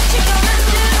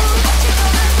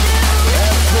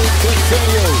 As we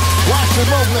continue, watch the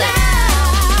movement.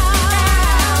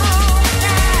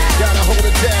 Gotta hold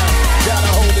it down, gotta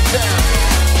hold it down.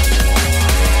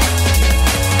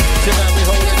 Till let me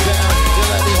hold it down, till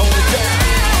let me hold it down.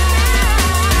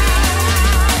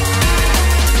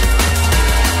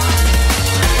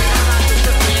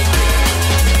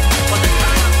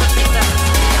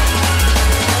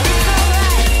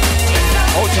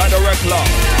 Hold tight the regular.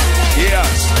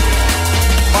 Yes.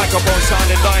 Microphone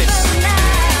sounding nice.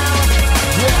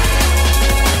 Yeah.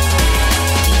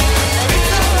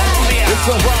 It's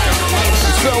alright.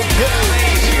 It's okay.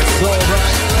 It's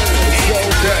alright. It's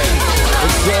okay.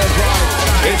 It's alright.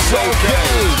 It's okay.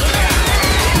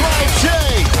 Bryan J.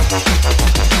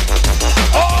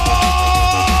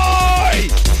 Oi!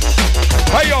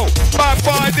 Hey yo!